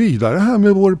 vi går vidare här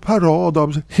med vår parad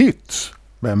av hits.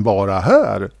 Men bara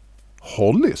här,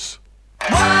 Hollies.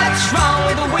 What's wrong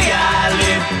with the way I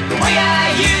live, the way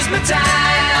I use my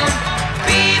time?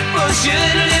 People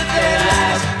should live their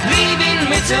lives, leaving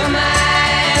me to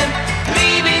mine,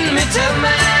 leaving me to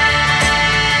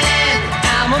mine.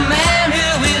 I'm a man who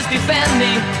is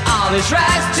defending all his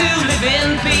rights to live in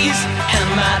peace, and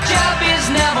my job is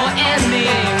never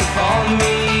ending for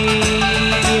me.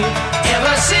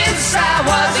 Ever since I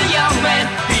was a young man,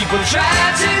 people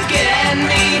tried to get at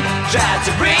me, tried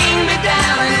to bring me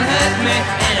down and hurt me,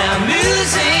 and I'm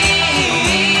losing.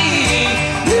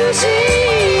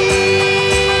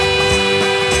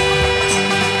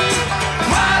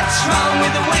 What's wrong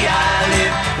with the way I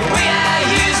live, the way I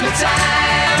use my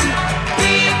time?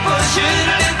 People should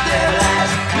live their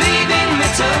lives, leaving me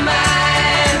to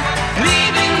mine,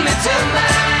 leaving me to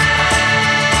mine.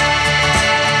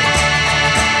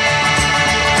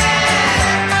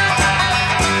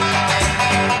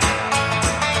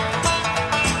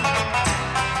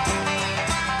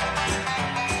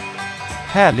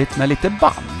 Härligt med lite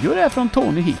banjo där från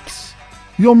Tony Hicks.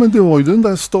 Ja, men det var ju den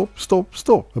där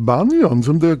stopp banjon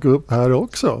som dök upp här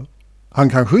också. Han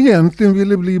kanske egentligen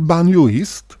ville bli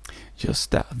banjoist.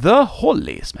 Just det, The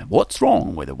Hollies med What's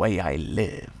Wrong with the Way I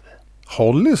Live.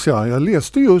 Hollies, ja. Jag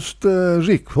läste just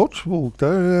Rickfords bok.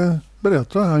 Där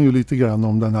berättar han ju lite grann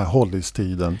om den här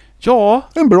Hollies-tiden. Ja,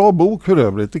 En bra bok för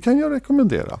övrigt, det kan jag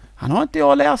rekommendera. han har inte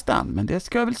jag läst än, men det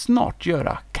ska jag väl snart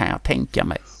göra, kan jag tänka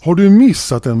mig. Har du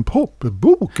missat en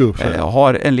popbok Uffe? Jag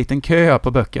har en liten kö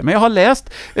på böcker, men jag har läst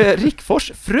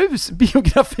Rickfors frus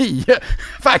biografi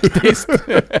faktiskt.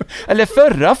 Eller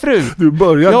förra fru. Du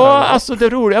börjar Ja, här. alltså det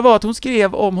roliga var att hon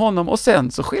skrev om honom och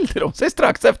sen så skilde de sig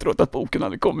strax efteråt att boken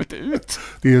hade kommit ut.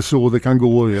 Det är så det kan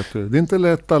gå, vet du. Det är inte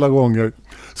lätt alla gånger.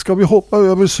 Ska vi hoppa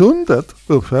över sundet,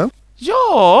 Uffe?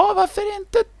 Ja, varför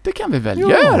inte? Det kan vi väl Ja.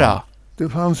 göra. Det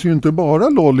fanns ju inte bara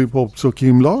Lollipops och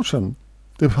Kim Larsen.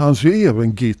 Det fanns ju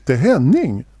även Gitte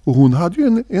Henning. Och hon hade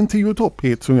ju en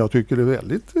 10-topp-hit som jag tycker är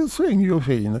väldigt svängig och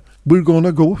fin. We're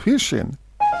gonna go fishing.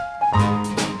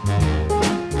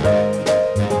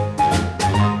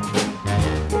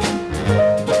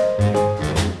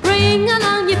 Bring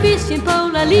along your fishing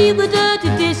pole, I leave the dirty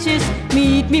dishes.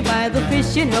 Meet me by the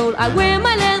fishing hole, I wear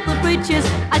my leather breeches.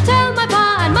 I tell my pa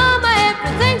and mama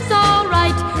everything's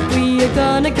alright. We are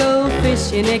gonna go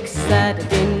fishing next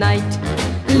Saturday night.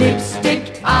 Lipstick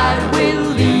I will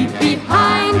leave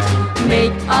behind.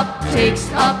 Makeup takes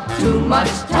up too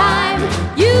much time.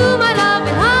 You my love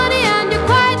and honey and you're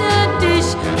quite a dish.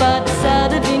 But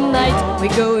Saturday night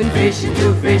we're going fishing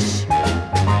to fish.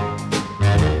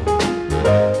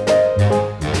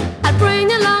 I bring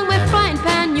along my frying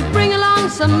pan, you bring along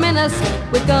some minnows.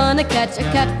 We're gonna catch a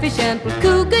catfish and we'll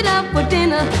cook it up for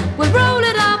dinner. We'll roll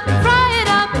it up and fry it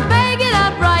up and bake it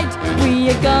up right. We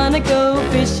are gonna go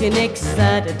fishing next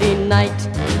Saturday night.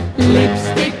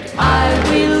 Lipstick I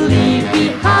will leave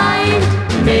behind.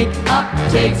 Makeup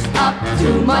takes up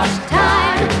too much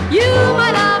time. You my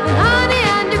love and honey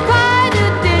and you're quite a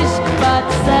dish. But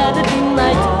Saturday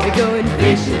night we're going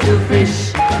fishing to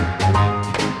fish.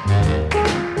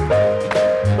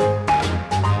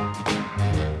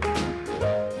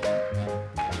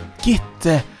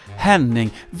 Gitte Henning,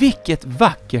 vilket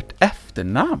vackert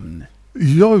efternamn.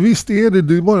 Ja, visst är det.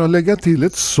 Du bara lägga till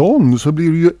ett sån så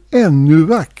blir det ju ännu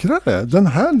vackrare. Den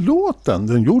här låten,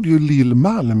 den gjorde ju Lill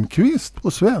Malmqvist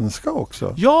på svenska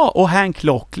också. Ja, och Hank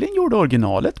Locklin gjorde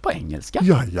originalet på engelska.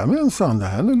 Jajamensan, den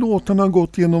här låten har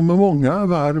gått genom många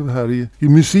varv här i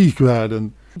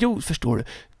musikvärlden. Jo, förstår du.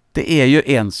 Det är ju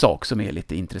en sak som är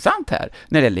lite intressant här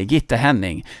när det gäller Gitte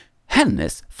Henning.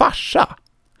 Hennes farsa,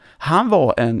 han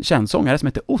var en känd sångare som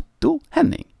hette Otto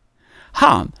Henning.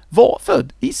 Han var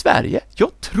född i Sverige, jag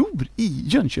tror i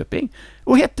Jönköping,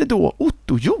 och hette då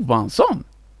Otto Johansson.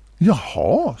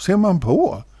 Jaha, ser man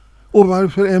på. Och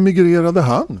varför emigrerade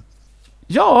han?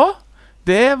 Ja,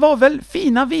 det var väl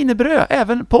fina vinerbröd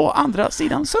även på andra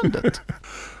sidan sundet.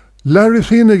 Larry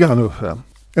Finnegan, Uffe.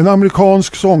 En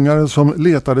amerikansk sångare som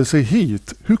letade sig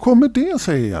hit. Hur kommer det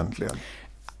sig egentligen?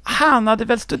 Han hade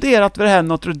väl studerat vid det här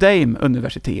Notre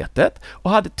Dame-universitetet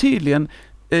och hade tydligen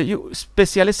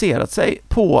specialiserat sig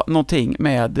på någonting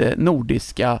med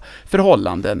nordiska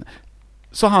förhållanden.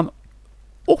 Så han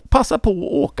passade på att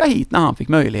åka hit när han fick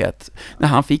möjlighet, när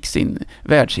han fick sin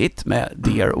världshit med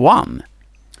Dear One.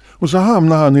 Och så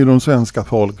hamnade han i de svenska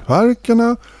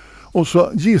folkparkerna och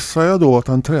så gissar jag då att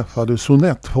han träffade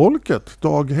sonettfolket,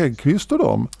 Dag Häggkvist och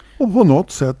dem. Och på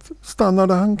något sätt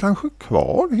stannade han kanske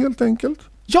kvar helt enkelt.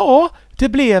 Ja, det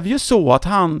blev ju så att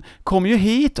han kom ju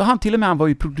hit och han till och med han var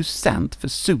ju producent för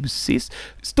Susies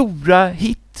stora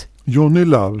hit. Johnny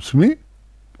Loves Me.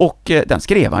 Och den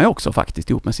skrev han ju också faktiskt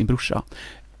ihop med sin brorsa.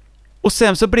 Och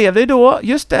sen så blev det då,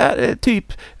 just det,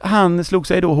 typ, han slog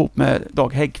sig då ihop med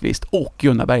Dag Häggkvist och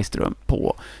Gunnar Bergström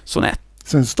på Sonett.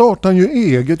 Sen startade han ju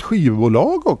eget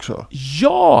skivbolag också.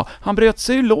 Ja, han bröt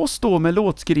sig ju loss då med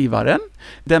låtskrivaren,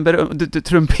 den berömde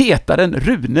trumpetaren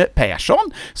Rune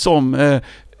Persson, som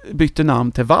bytte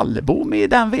namn till Wallebom i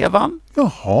den vevan.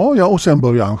 Jaha, ja, och sen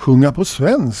började han sjunga på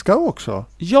svenska också.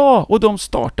 Ja, och de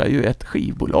startade ju ett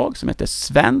skivbolag som heter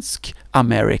Svensk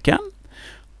American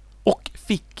och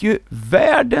fick ju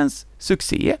världens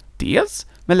succé, dels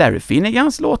med Larry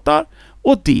Finnegans låtar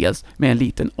och dels med en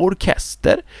liten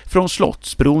orkester från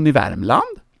Slottsbron i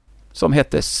Värmland som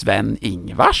hette Sven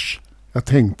Ingvars. Jag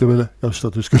tänkte väl just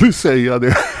att du skulle säga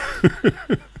det.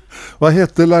 Vad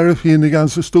hette Larry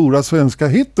Finnegans stora svenska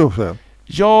hit då för?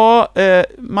 Ja,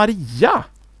 Maria.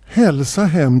 Hälsa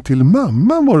hem till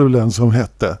mamma var det väl den som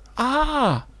hette.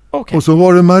 Okej. Och så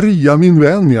var det Maria min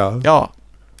vän, ja. Ja,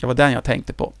 det var den jag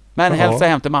tänkte på. Men hälsa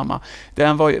hem till mamma.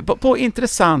 Den var ju på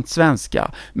intressant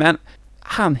svenska. Men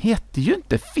han hette ju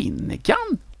inte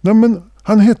Finnegan. Nej, men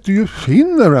han hette ju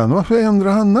Finneran. Varför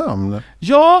ändrade han namn?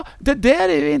 Ja, det där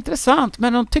är ju intressant.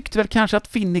 Men de tyckte väl kanske att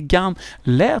Finnegan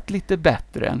lät lite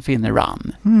bättre än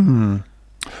Finneran.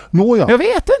 Nåja. Jag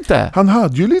vet inte. Han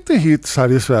hade ju lite hits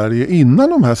här i Sverige innan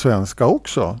de här svenska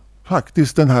också.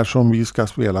 Faktiskt den här som vi ska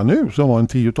spela nu som var en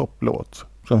 10-topplåt.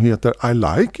 Som heter I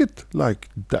Like It Like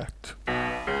That.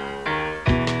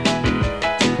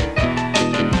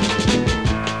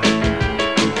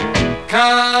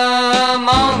 Come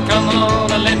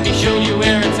on, let me show you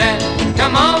where it's at.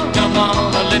 Come on,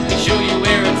 let me show you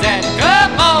where it's at.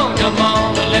 Come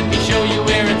on, let me show you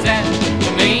where it's at.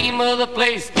 The name of the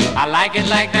place, I like it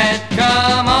like that.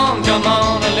 Come on,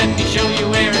 let me show you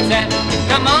where it's at.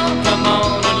 Come on,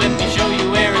 let me show you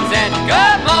where it's at.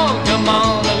 Come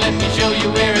on, let me show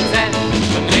you where it's at.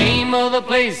 The name of the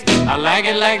place, I like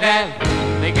it like that.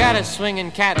 They got a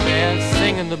swinging cat there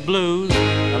singing the blues.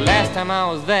 The last time I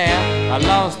was there, I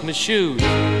lost my shoes.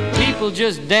 People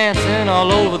just dancing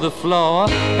all over the floor,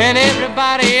 and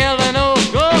everybody yelling, oh,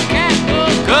 go cat, go.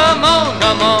 Come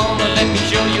on, let me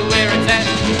show you where it's at.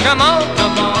 Come on,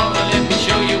 let me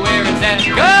show you where it's at.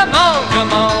 Come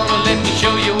on, let me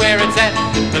show you where it's at.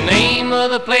 The name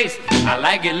of the place, I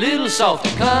like it little soft.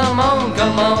 Come on,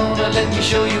 let me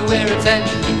show you where it's at.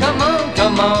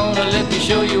 Come on, let me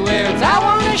show you where it's at. I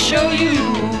wanna show you,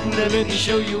 let me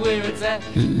show you where it's at.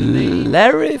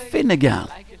 Larry Finnegan.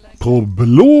 På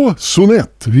blå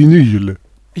sonett-vinyl.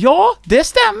 Ja, det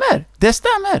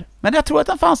stämmer. Men jag tror att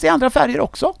den fanns i andra färger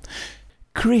också.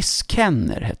 Chris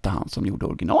Kenner hette han som gjorde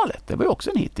originalet. Det var ju också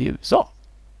en hit i USA.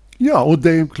 Ja, och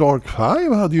Dave Clark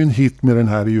 5 hade ju en hit med den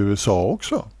här i USA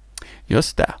också.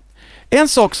 Just det. En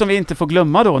sak som vi inte får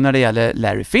glömma då när det gäller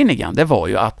Larry Finnegan, det var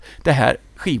ju att det här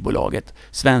skivbolaget,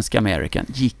 Svensk American,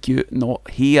 gick ju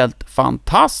helt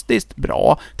fantastiskt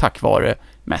bra tack vare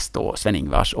mest då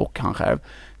Sven-Ingvars och han själv.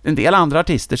 En del andra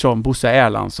artister som Bosse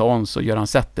Erlandssons och Göran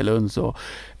Zetterlunds och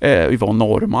Yvonne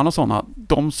Norman och sådana,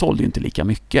 de sålde ju inte lika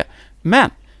mycket. Men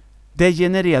det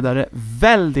genererade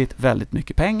väldigt, väldigt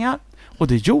mycket pengar och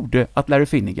det gjorde att Larry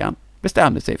Finnegan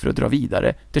bestämde sig för att dra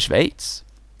vidare till Schweiz.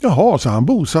 Jaha, så han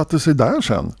bosatte sig där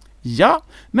sen? Ja,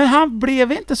 men han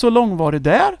blev inte så långvarig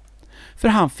där för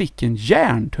han fick en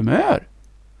hjärntumör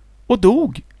och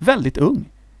dog väldigt ung.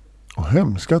 Och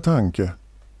hemska tanke.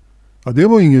 Ja, det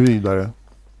var inget vidare.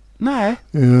 Nej.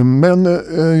 Men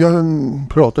jag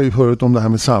pratade ju förut om det här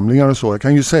med samlingar och så. Jag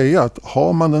kan ju säga att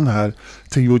har man den här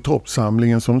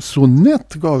 10-topp-samlingen som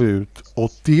Sonett gav ut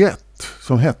 81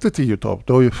 som hette 10-topp,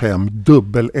 då var ju 5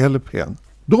 dubbel-LPn.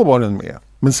 Då var den med.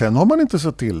 Men sen har man inte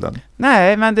sett till den.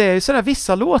 Nej, men det är ju sådär,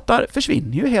 vissa låtar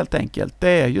försvinner ju helt enkelt. Det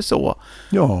är ju så.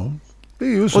 Ja, det är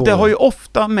ju så. Och det har ju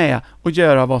ofta med att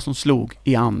göra vad som slog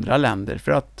i andra länder.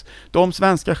 För att de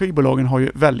svenska skivbolagen har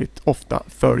ju väldigt ofta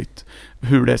följt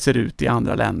hur det ser ut i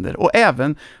andra länder. Och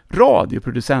även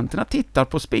radioproducenterna tittar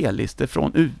på spellistor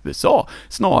från USA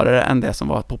snarare än det som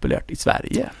var populärt i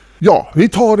Sverige. Ja, vi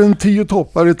tar en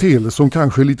 10-toppare till som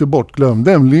kanske är lite bortglömd,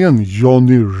 nämligen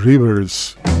Johnny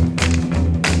Rivers.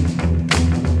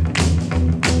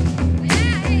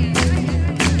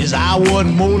 As I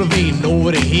wasn't motivating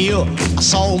over the hill, I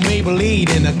saw Maybelline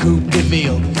in a Coupe de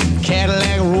Ville.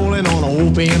 Cadillac rolling on an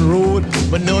open road,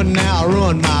 but nothing now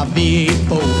run my V8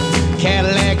 Ford.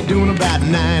 Cadillac doing about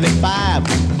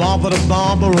 95, bumper to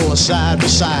bumper, roll side by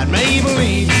side.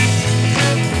 Maybelline,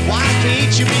 why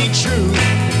can't you be true?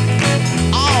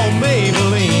 Oh,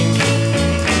 Maybelline,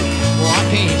 why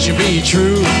can't you be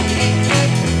true?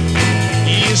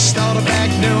 You started back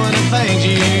doing the things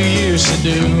you used to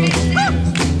do.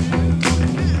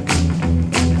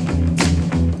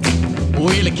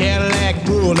 Well, the Cadillac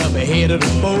pulled up ahead of the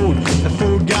Ford. The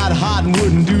Ford got hot and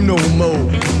wouldn't do no more.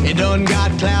 It done got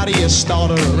cloudy, it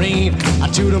started to rain. I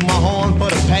tooted my horn for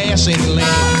the passing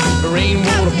lane. The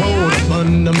rainwater poured up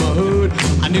under my hood.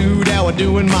 I knew that was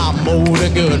doing my motor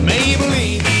good.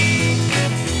 Maybelline,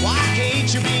 why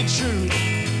can't you be true?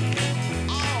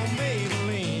 Oh,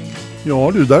 Maybelline.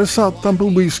 Ja du, där satt han på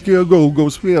Whiskey A Go-Go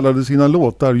och spelade sina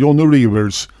låtar, Johnny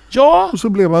Rivers. Ja, Och så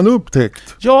blev han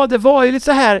upptäckt. ja, det var ju lite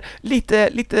så här,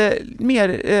 lite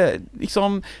mer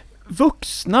liksom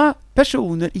vuxna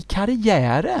personer i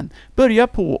karriären börjar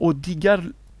på och digga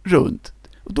runt.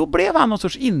 Och då blev han någon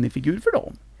sorts innefigur för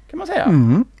dem, kan man säga.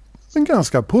 Men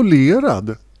ganska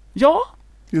polerad. Ja,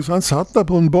 Just han satt där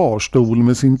på en barstol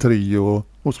med sin trio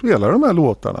och spelade de här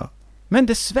låtarna. men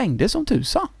det svängde som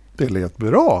tusan. Det lät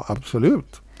bra,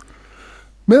 absolut.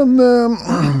 Men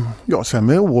ja, sen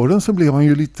med åren så blev han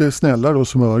ju lite snällare och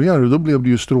smörjare. Då blev det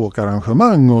ju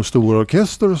stråkarrangemang och stor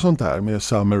orkester och sånt där med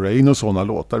Summer Rain och sådana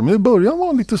låtar. Men i början var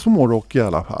han lite smårock i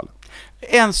alla fall.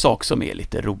 En sak som är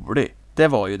lite rolig, det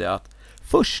var ju det att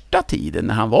första tiden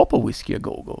när han var på Whiskey A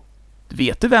Go-Go,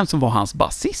 vet du vem som var hans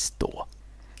basist då?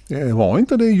 Var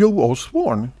inte det Joe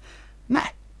Osborne?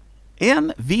 Nej,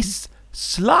 en viss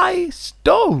Sly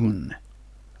Stone.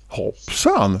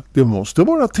 Hoppsan, det måste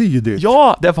vara tidigt.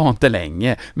 Ja, det var inte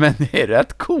länge, men det är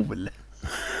rätt cool.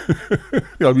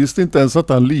 Jag visste inte ens att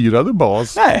han lirade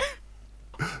bas. Nej.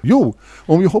 Jo,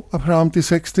 om vi hoppar fram till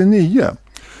 69.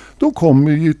 Då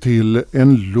kommer vi till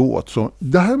en låt som...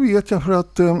 Det här vet jag för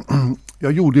att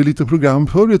jag gjorde lite program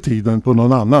förr i tiden på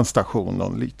någon annan station,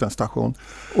 någon liten station.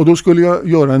 Och då skulle jag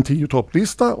göra en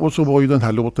 10-topplista och så var ju den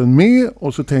här låten med.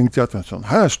 Och så tänkte jag att en sån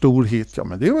här stor hit, ja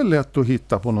men det är väl lätt att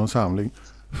hitta på någon samling.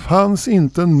 Fanns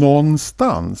inte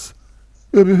någonstans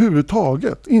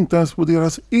överhuvudtaget. Inte ens på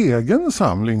deras egen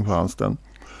samling fanns den.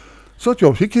 Så att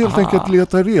jag fick helt enkelt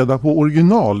leta reda på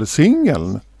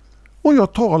originalsingeln. Och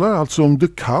jag talar alltså om The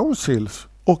Cowsills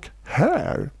och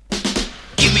Hair.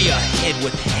 Give me a head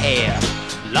with hair,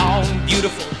 long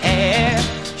beautiful hair,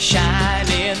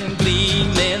 shining,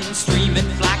 gleaming, streaming,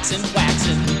 flaxen,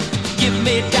 waxing. Give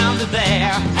me down to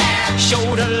there,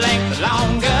 shoulder length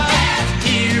longer.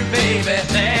 Here, baby,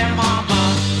 there, mama,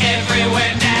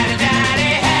 everywhere, daddy,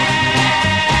 daddy,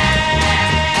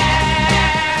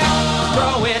 hair.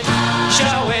 Grow it,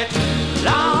 show it,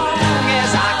 long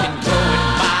as I can grow it,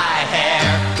 my hair.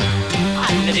 I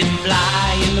let it fly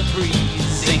in the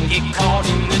breeze and get caught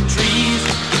in the trees.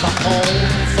 A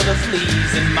home for the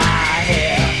fleas in my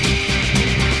hair.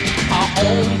 A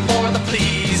home for the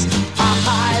fleas. A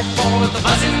hive for the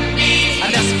buzzing bees. A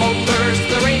nest for birds.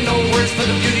 There ain't no words for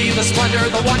the beauty, the splendor,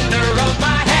 the wonder of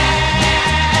my hair.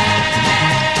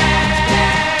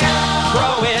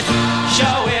 Grow it,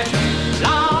 show it,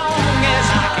 long as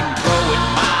I can grow it,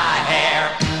 my hair.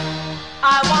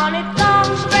 I want it long,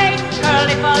 straight,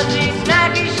 curly, fuzzy,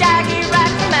 snappy, shaggy,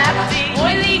 ratty, mappy,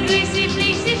 oily, greasy,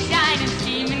 fleecy, shiny,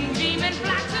 steaming, dreaming,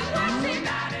 flaxen, waxing.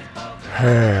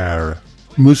 Hair.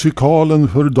 Musikalen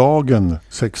för dagen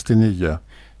 69.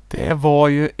 Det var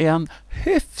ju en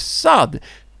hyfsad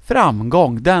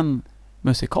framgång, den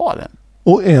musikalen.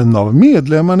 Och en av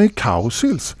medlemmarna i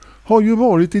Cowsills har ju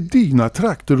varit i dina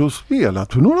trakter och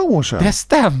spelat för några år sedan. Det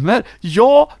stämmer.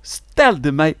 Jag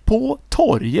ställde mig på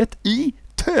torget i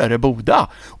Töreboda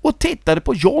och tittade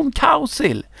på John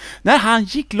Cowsill när han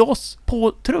gick loss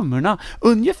på trummorna,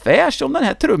 ungefär som den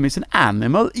här trummisen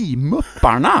Animal i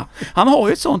Mupparna. Han har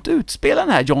ju ett sånt utspel, den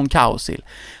här John Cowsill.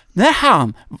 När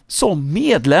han som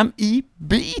medlem i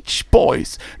Beach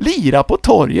Boys lirar på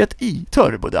torget i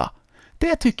Töreboda.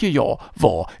 Det tycker jag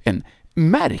var en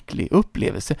märklig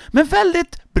upplevelse, men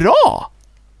väldigt bra.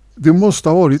 Det måste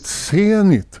ha varit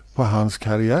senigt på hans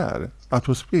karriär att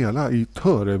få spela i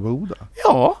Töreboda.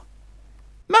 Ja,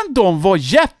 men de var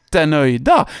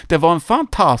jättenöjda. Det var en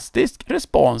fantastisk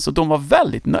respons och de var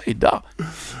väldigt nöjda.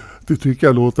 Det tycker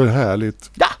jag låter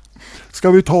härligt. Ja.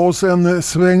 Ska vi ta oss en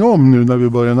sväng om nu när vi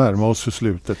börjar närma oss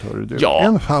slutet, hörru du? Ja.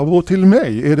 En favvo till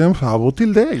mig, är det en favvo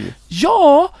till dig?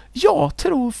 Ja, jag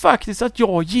tror faktiskt att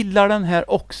jag gillar den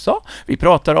här också. Vi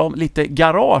pratar om lite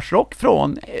garagerock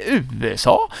från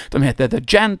USA. De heter The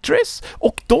Gentrys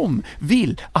och de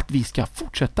vill att vi ska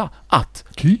fortsätta att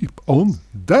Keep on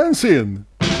dancing!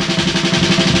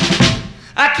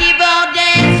 I keep on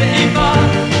dancing, boy.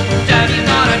 Don't you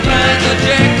wanna turn the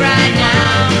jerk right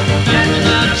now?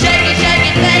 Shake it,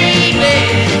 baby.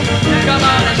 Come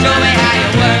on and show me how you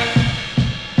work.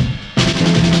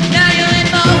 Now you're in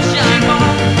motion,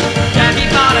 boy. Time you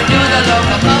wanna do the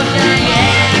locomotion,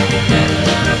 yeah.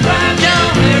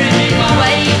 Don't hurry me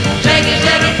away. Shake it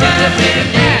to the beat of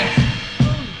dance.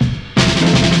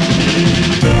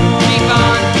 Keep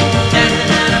on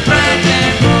dancing and a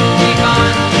prancing. Keep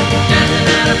on dancing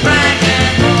and a prancing.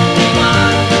 Keep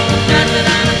on dancing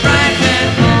and a prancing.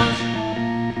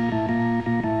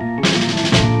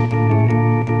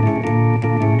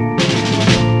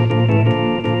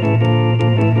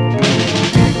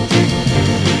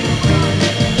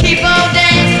 Keep on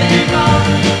dancing, boy.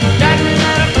 Dancing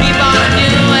and a keep on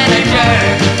doing a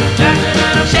jerk.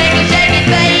 Shake it,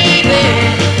 baby.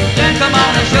 Come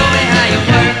on and show me how you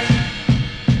work.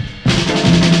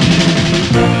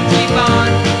 Keep on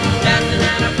dancing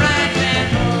and a prancing.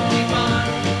 Keep on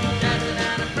dancing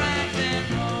and a prancing.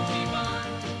 Keep on.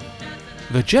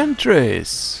 The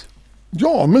Gentrys.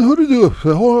 Ja, men hörru du,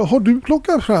 har du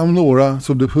plockat fram några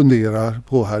som du funderar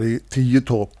på här i 10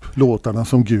 topp låtarna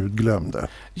som Gud glömde?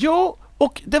 Jo,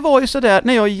 och det var ju så där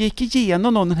när jag gick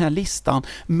igenom den här listan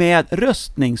med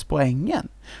röstningspoängen.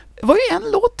 Det var ju en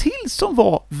låt till som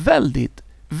var väldigt,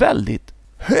 väldigt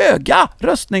höga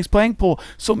röstningspoäng på,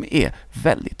 som är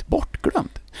väldigt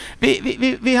bortglömd.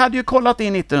 Vi hade ju kollat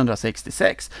in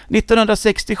 1966.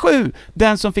 1967,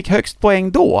 den som fick högst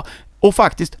poäng då, och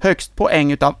faktiskt högst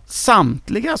poäng utav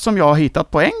samtliga som jag har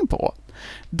hittat poäng på.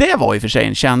 Det var i och för sig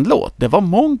en känd låt. Det var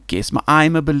Monkeys med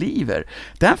I'm a Believer.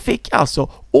 Den fick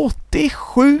alltså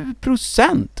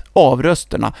 87% av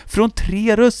rösterna från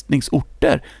 3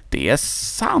 röstningsorter. Det är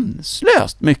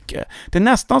sanslöst mycket. Det är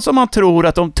nästan som man tror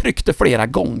att de tryckte flera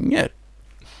gånger.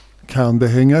 Kan det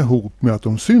hänga ihop med att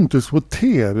de syntes på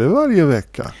tv varje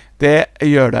vecka? Det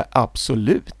gör det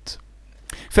absolut.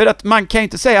 För att man kan ju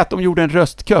inte säga att de gjorde en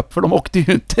röstköp, för de åkte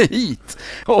ju inte hit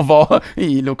och var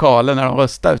i lokalen när de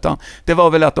röstade, utan det var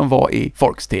väl att de var i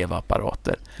folks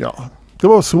tv-apparater. Ja, det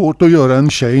var svårt att göra en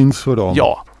change för dem.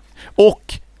 Ja,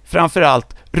 och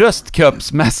framförallt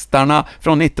röstköpsmästarna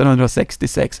från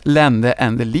 1966, Lende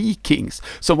and the Lee Kings,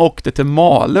 som åkte till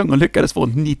Malung och lyckades få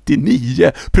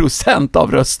 99%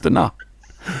 av rösterna.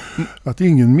 Att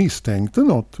ingen misstänkte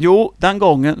något. Jo, den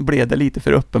gången blev det lite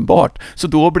för uppenbart, så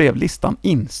då blev listan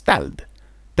inställd.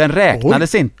 Den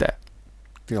räknades inte.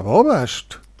 Det var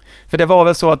värst. För det var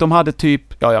väl så att de hade typ,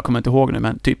 ja jag kommer inte ihåg nu,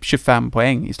 men typ 25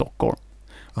 poäng i Stockholm.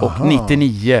 Och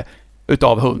 99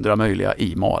 utav 100 möjliga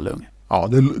i Malung. Ja,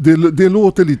 det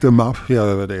låter lite maffia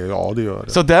över det. Ja, det gör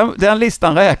det. Så den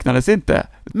listan räknades inte.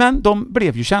 Men de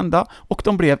blev ju kända och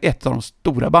de blev ett av de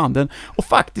stora banden. Och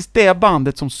faktiskt det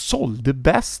bandet som sålde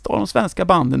bäst av de svenska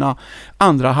banden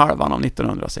andra halvan av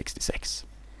 1966.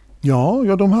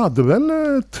 Ja, de hade väl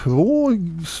 2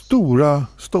 stora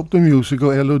Stop the Music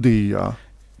och LOD.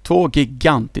 2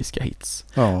 gigantiska hits.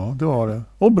 Ja, det var det.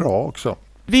 Och bra också.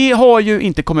 Vi har ju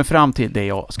inte kommit fram till det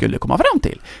jag skulle komma fram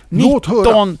till.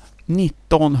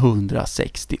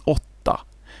 1968.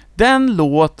 Den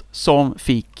låt som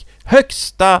fick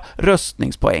högsta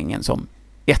röstningspoängen som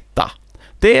etta.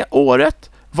 Det året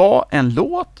var en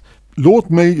låt. Låt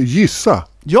mig gissa.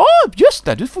 Ja, just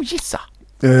det. Du får gissa.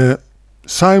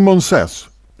 Simon Says.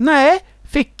 Nej,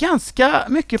 fick ganska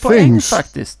mycket poäng Things.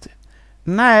 faktiskt.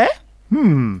 Nej.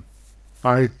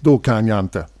 Nej, då kan jag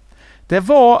inte.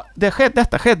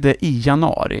 Detta skedde i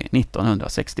januari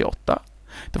 1968.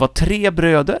 Det var 3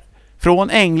 bröder från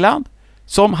England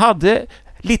som hade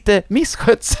lite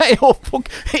misskött sig och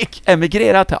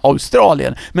emigrerat till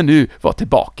Australien, men nu var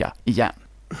tillbaka igen.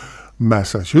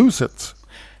 Massachusetts.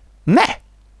 Nej.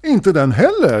 Inte den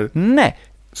heller. Nej.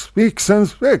 Spicks and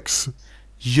Specks.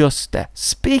 Just det.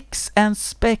 Spicks and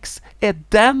Specks är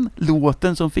den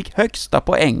låten som fick högsta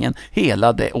poängen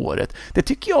hela det året. Det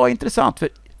tycker jag är intressant, för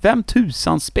vem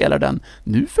tusan spelar den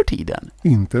nu för tiden?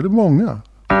 Inte är det många.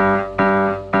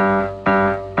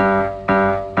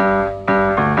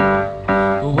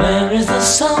 Where is the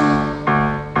sun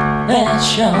that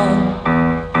shone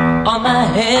on my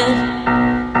head?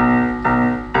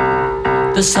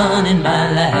 The sun in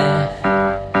my life,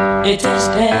 it is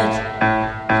dead,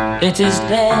 it is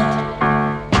dead.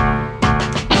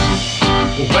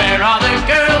 Where are the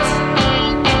girls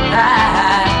I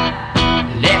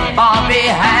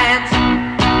behind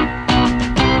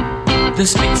the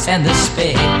spicks and the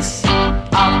specks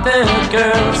of the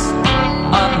girls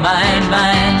on my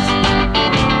mind.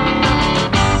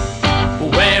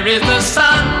 Where is the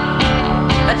sun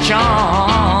that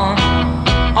shone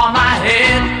on my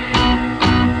head?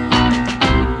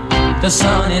 The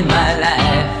sun in my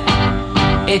life,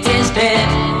 it is dead,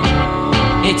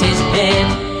 it is dead.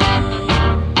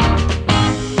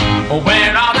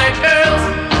 Where are the girls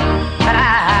that I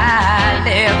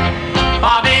left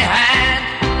far behind?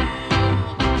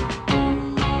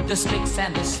 The spicks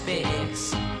and the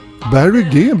specks. Barry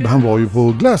Gibb, han var ju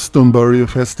på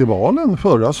Glastonbury-festivalen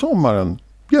förra sommaren.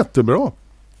 Jättebra.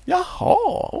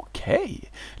 Jaha, okej.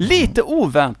 Lite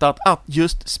oväntat att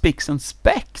just Spicks and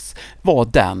Specks var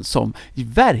den som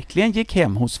verkligen gick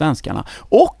hem hos svenskarna.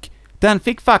 Och den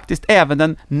fick faktiskt även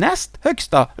den näst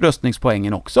högsta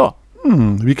röstningspoängen också.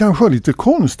 Vi kanske har lite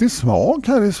konstig smak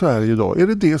här i Sverige idag. Är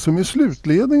det som är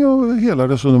slutledning av hela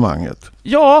resonemanget?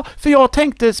 Ja, för jag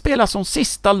tänkte spela som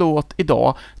sista låt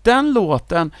idag. Den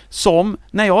låten som,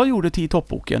 när jag gjorde 10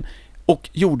 toppboken och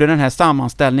gjorde den här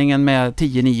sammanställningen med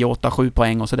 10, 9, 8, 7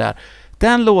 poäng och sådär.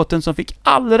 Den låten som fick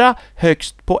allra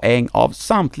högst poäng av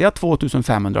samtliga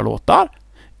 2500 låtar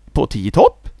på 10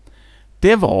 topp,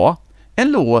 det var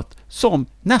en låt som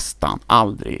nästan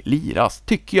aldrig liras,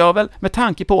 tycker jag väl, med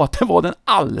tanke på att det var den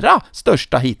allra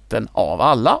största hitten av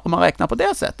alla, om man räknar på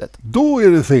det sättet. Då är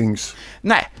det Things.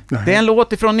 Nej, det är en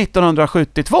låt ifrån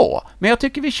 1972, men jag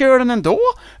tycker vi kör den ändå,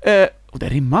 och det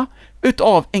rimmar,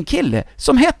 utav en kille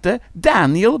som hette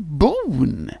Daniel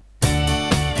Boone.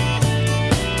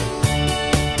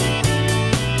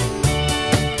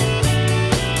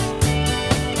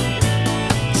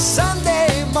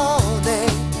 Sunday morning,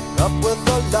 up with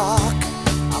the lark.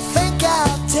 I think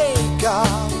I'll take a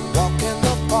walk in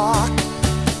the park.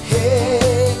 Hey,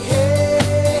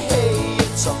 hey, hey,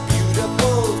 it's a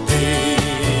beautiful day.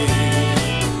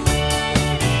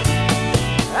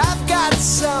 I've got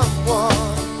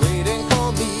someone waiting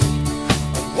for me.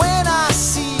 And when I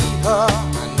see her,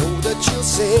 I know that she'll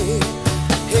say,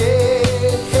 hey,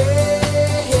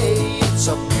 hey, hey, it's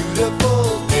a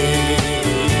beautiful day.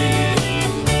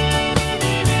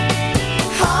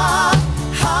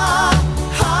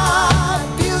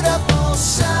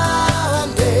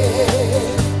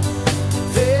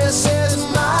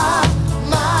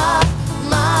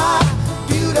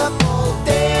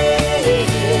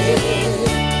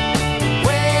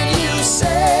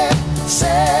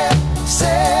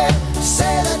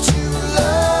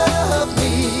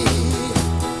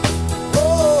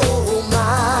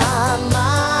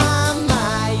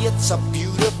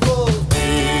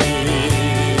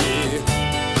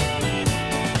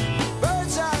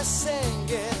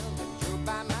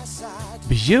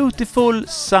 Beautiful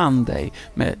Sunday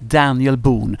med Daniel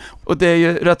Boone. Och det är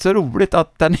ju rätt så roligt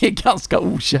att den är ganska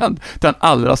okänd, den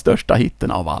allra största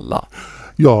hitten av alla.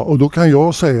 Ja, och då kan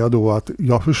jag säga då att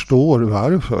jag förstår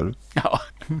varför. Ja.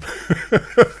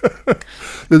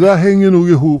 Det där hänger nog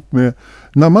ihop med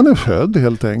när man är född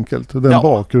helt enkelt. Den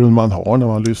bakgrund man har när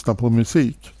man lyssnar på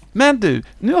musik. Men du,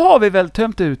 nu har vi väl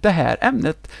tömt ut det här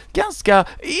ämnet ganska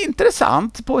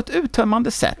intressant på ett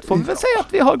uttömmande sätt. Får vi väl säga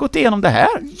att vi har gått igenom det här?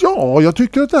 Ja, jag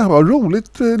tycker att det här var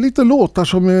roligt. Lite låtar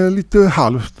som är lite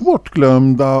halvt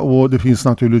bortglömda och det finns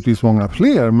naturligtvis många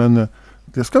fler, men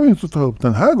det ska vi inte ta upp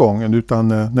den här gången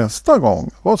utan nästa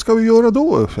gång. Vad ska vi göra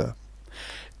då, Uffe?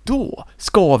 Då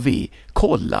ska vi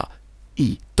kolla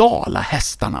i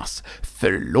Dalahästarnas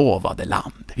förlovade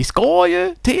land. Vi ska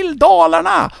ju till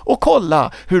Dalarna och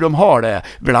kolla hur de har det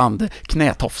bland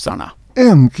knätofsarna.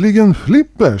 Äntligen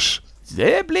flippers!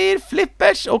 Det blir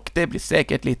flippers och det blir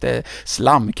säkert lite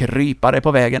slamkrypare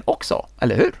på vägen också,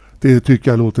 eller hur? Det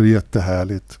tycker jag låter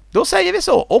jättehärligt. Då säger vi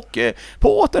så och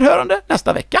på återhörande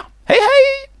nästa vecka. Hej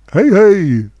hej! Hej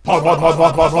hej!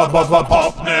 Popnördspodden.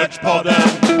 Popnördspodden.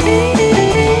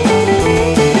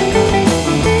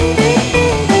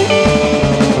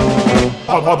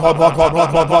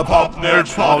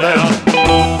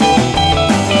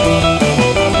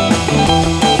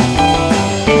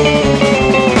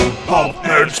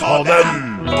 Popnördspodden.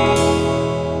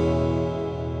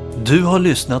 Du har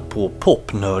lyssnat på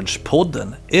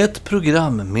Popnördspodden, ett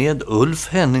program med Ulf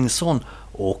Henningsson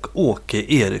och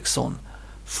Åke Eriksson.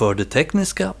 För det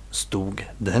tekniska stod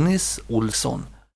Dennis Olsson.